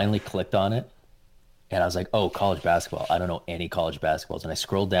I finally clicked on it, and I was like, oh, college basketball. I don't know any college basketballs. And I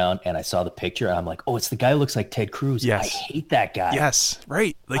scrolled down, and I saw the picture, and I'm like, oh, it's the guy who looks like Ted Cruz. Yes. I hate that guy. Yes,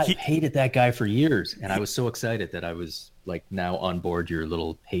 right. Like I hated that guy for years, and I was so excited that I was like now on board your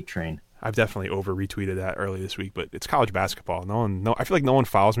little hate train. I've definitely over retweeted that early this week, but it's college basketball. I feel like no one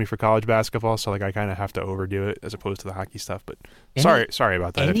follows me for college basketball, so like I kind of have to overdo it as opposed to the hockey stuff. But sorry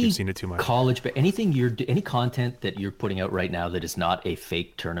about that if you've seen it too much. Any content that you're putting out right now that is not a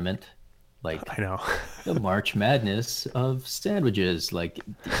fake tournament, like I know the March Madness of sandwiches. Like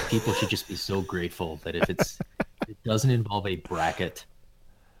people should just be so grateful that if it doesn't involve a bracket,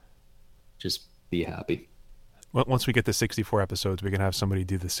 just be happy. Once we get to 64 episodes, we can have somebody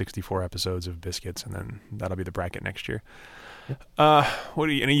do the 64 episodes of Biscuits, and then that'll be the bracket next year. What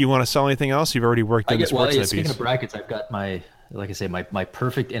do you want to sell anything else? You've already worked on the Sportsnet piece. Speaking of brackets, I've got my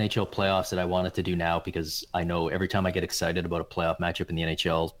perfect NHL playoffs that I wanted to do now, because I know every time I get excited about a playoff matchup in the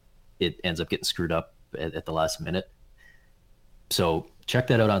NHL, it ends up getting screwed up at the last minute. So check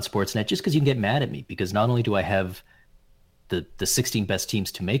that out on Sportsnet, just because you can get mad at me, because not only do I have the 16 best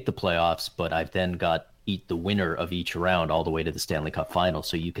teams to make the playoffs, but I've then got the winner of each round all the way to the Stanley Cup final.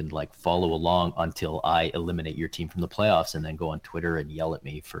 So you can follow along until I eliminate your team from the playoffs, and then go on Twitter and yell at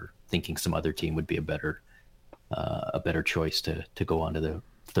me for thinking some other team would be a better choice to go on to the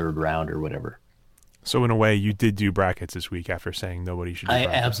third round or whatever. So in a way, you did do brackets this week after saying nobody should do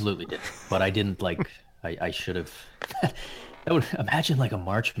brackets. I absolutely did, but I didn't I should have. That would imagine a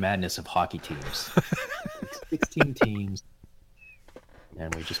March Madness of hockey teams, 16 teams.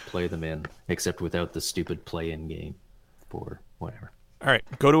 And we just play them in, except without the stupid play-in game for whatever. All right,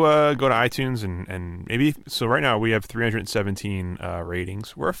 go to iTunes and maybe. So right now we have 317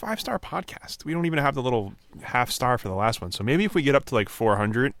 ratings. We're a 5-star podcast. We don't even have the little half star for the last one. So maybe if we get up to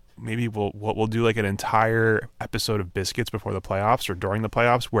 400, maybe we'll do an entire episode of Biscuits before the playoffs or during the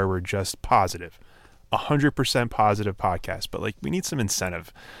playoffs where we're just positive, 100% positive podcast. But we need some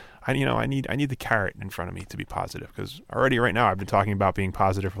incentive. I need the carrot in front of me to be positive, because already right now I've been talking about being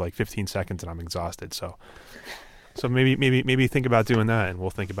positive for 15 seconds and I'm exhausted. So maybe think about doing that, and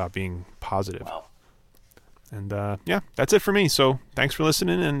we'll think about being positive. Wow. And that's it for me. So thanks for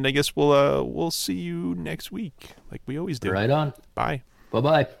listening, and I guess we'll see you next week like we always do. Right on. Bye.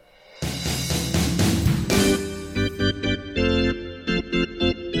 Bye-bye.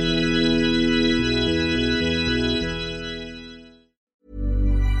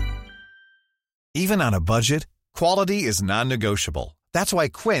 Even on a budget, quality is non-negotiable. That's why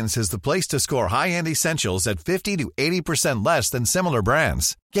Quince is the place to score high-end essentials at 50 to 80% less than similar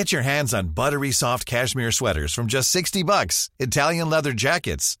brands. Get your hands on buttery soft cashmere sweaters from just $60, Italian leather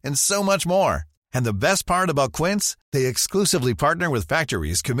jackets, and so much more. And the best part about Quince, they exclusively partner with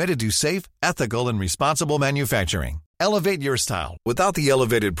factories committed to safe, ethical, and responsible manufacturing. Elevate your style without the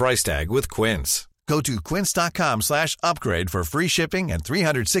elevated price tag with Quince. Go to quince.com/upgrade for free shipping and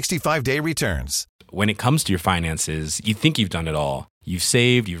 365-day returns. When it comes to your finances, you think you've done it all. You've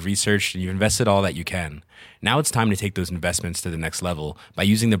saved, you've researched, and you've invested all that you can. Now it's time to take those investments to the next level by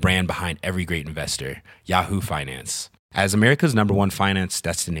using the brand behind every great investor, Yahoo Finance. As America's #1 finance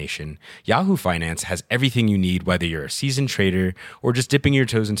destination, Yahoo Finance has everything you need, whether you're a seasoned trader or just dipping your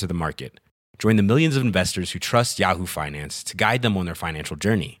toes into the market. Join the millions of investors who trust Yahoo Finance to guide them on their financial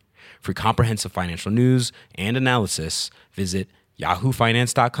journey. For comprehensive financial news and analysis, visit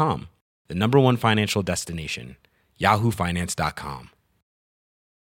yahoofinance.com, the #1 financial destination, yahoofinance.com.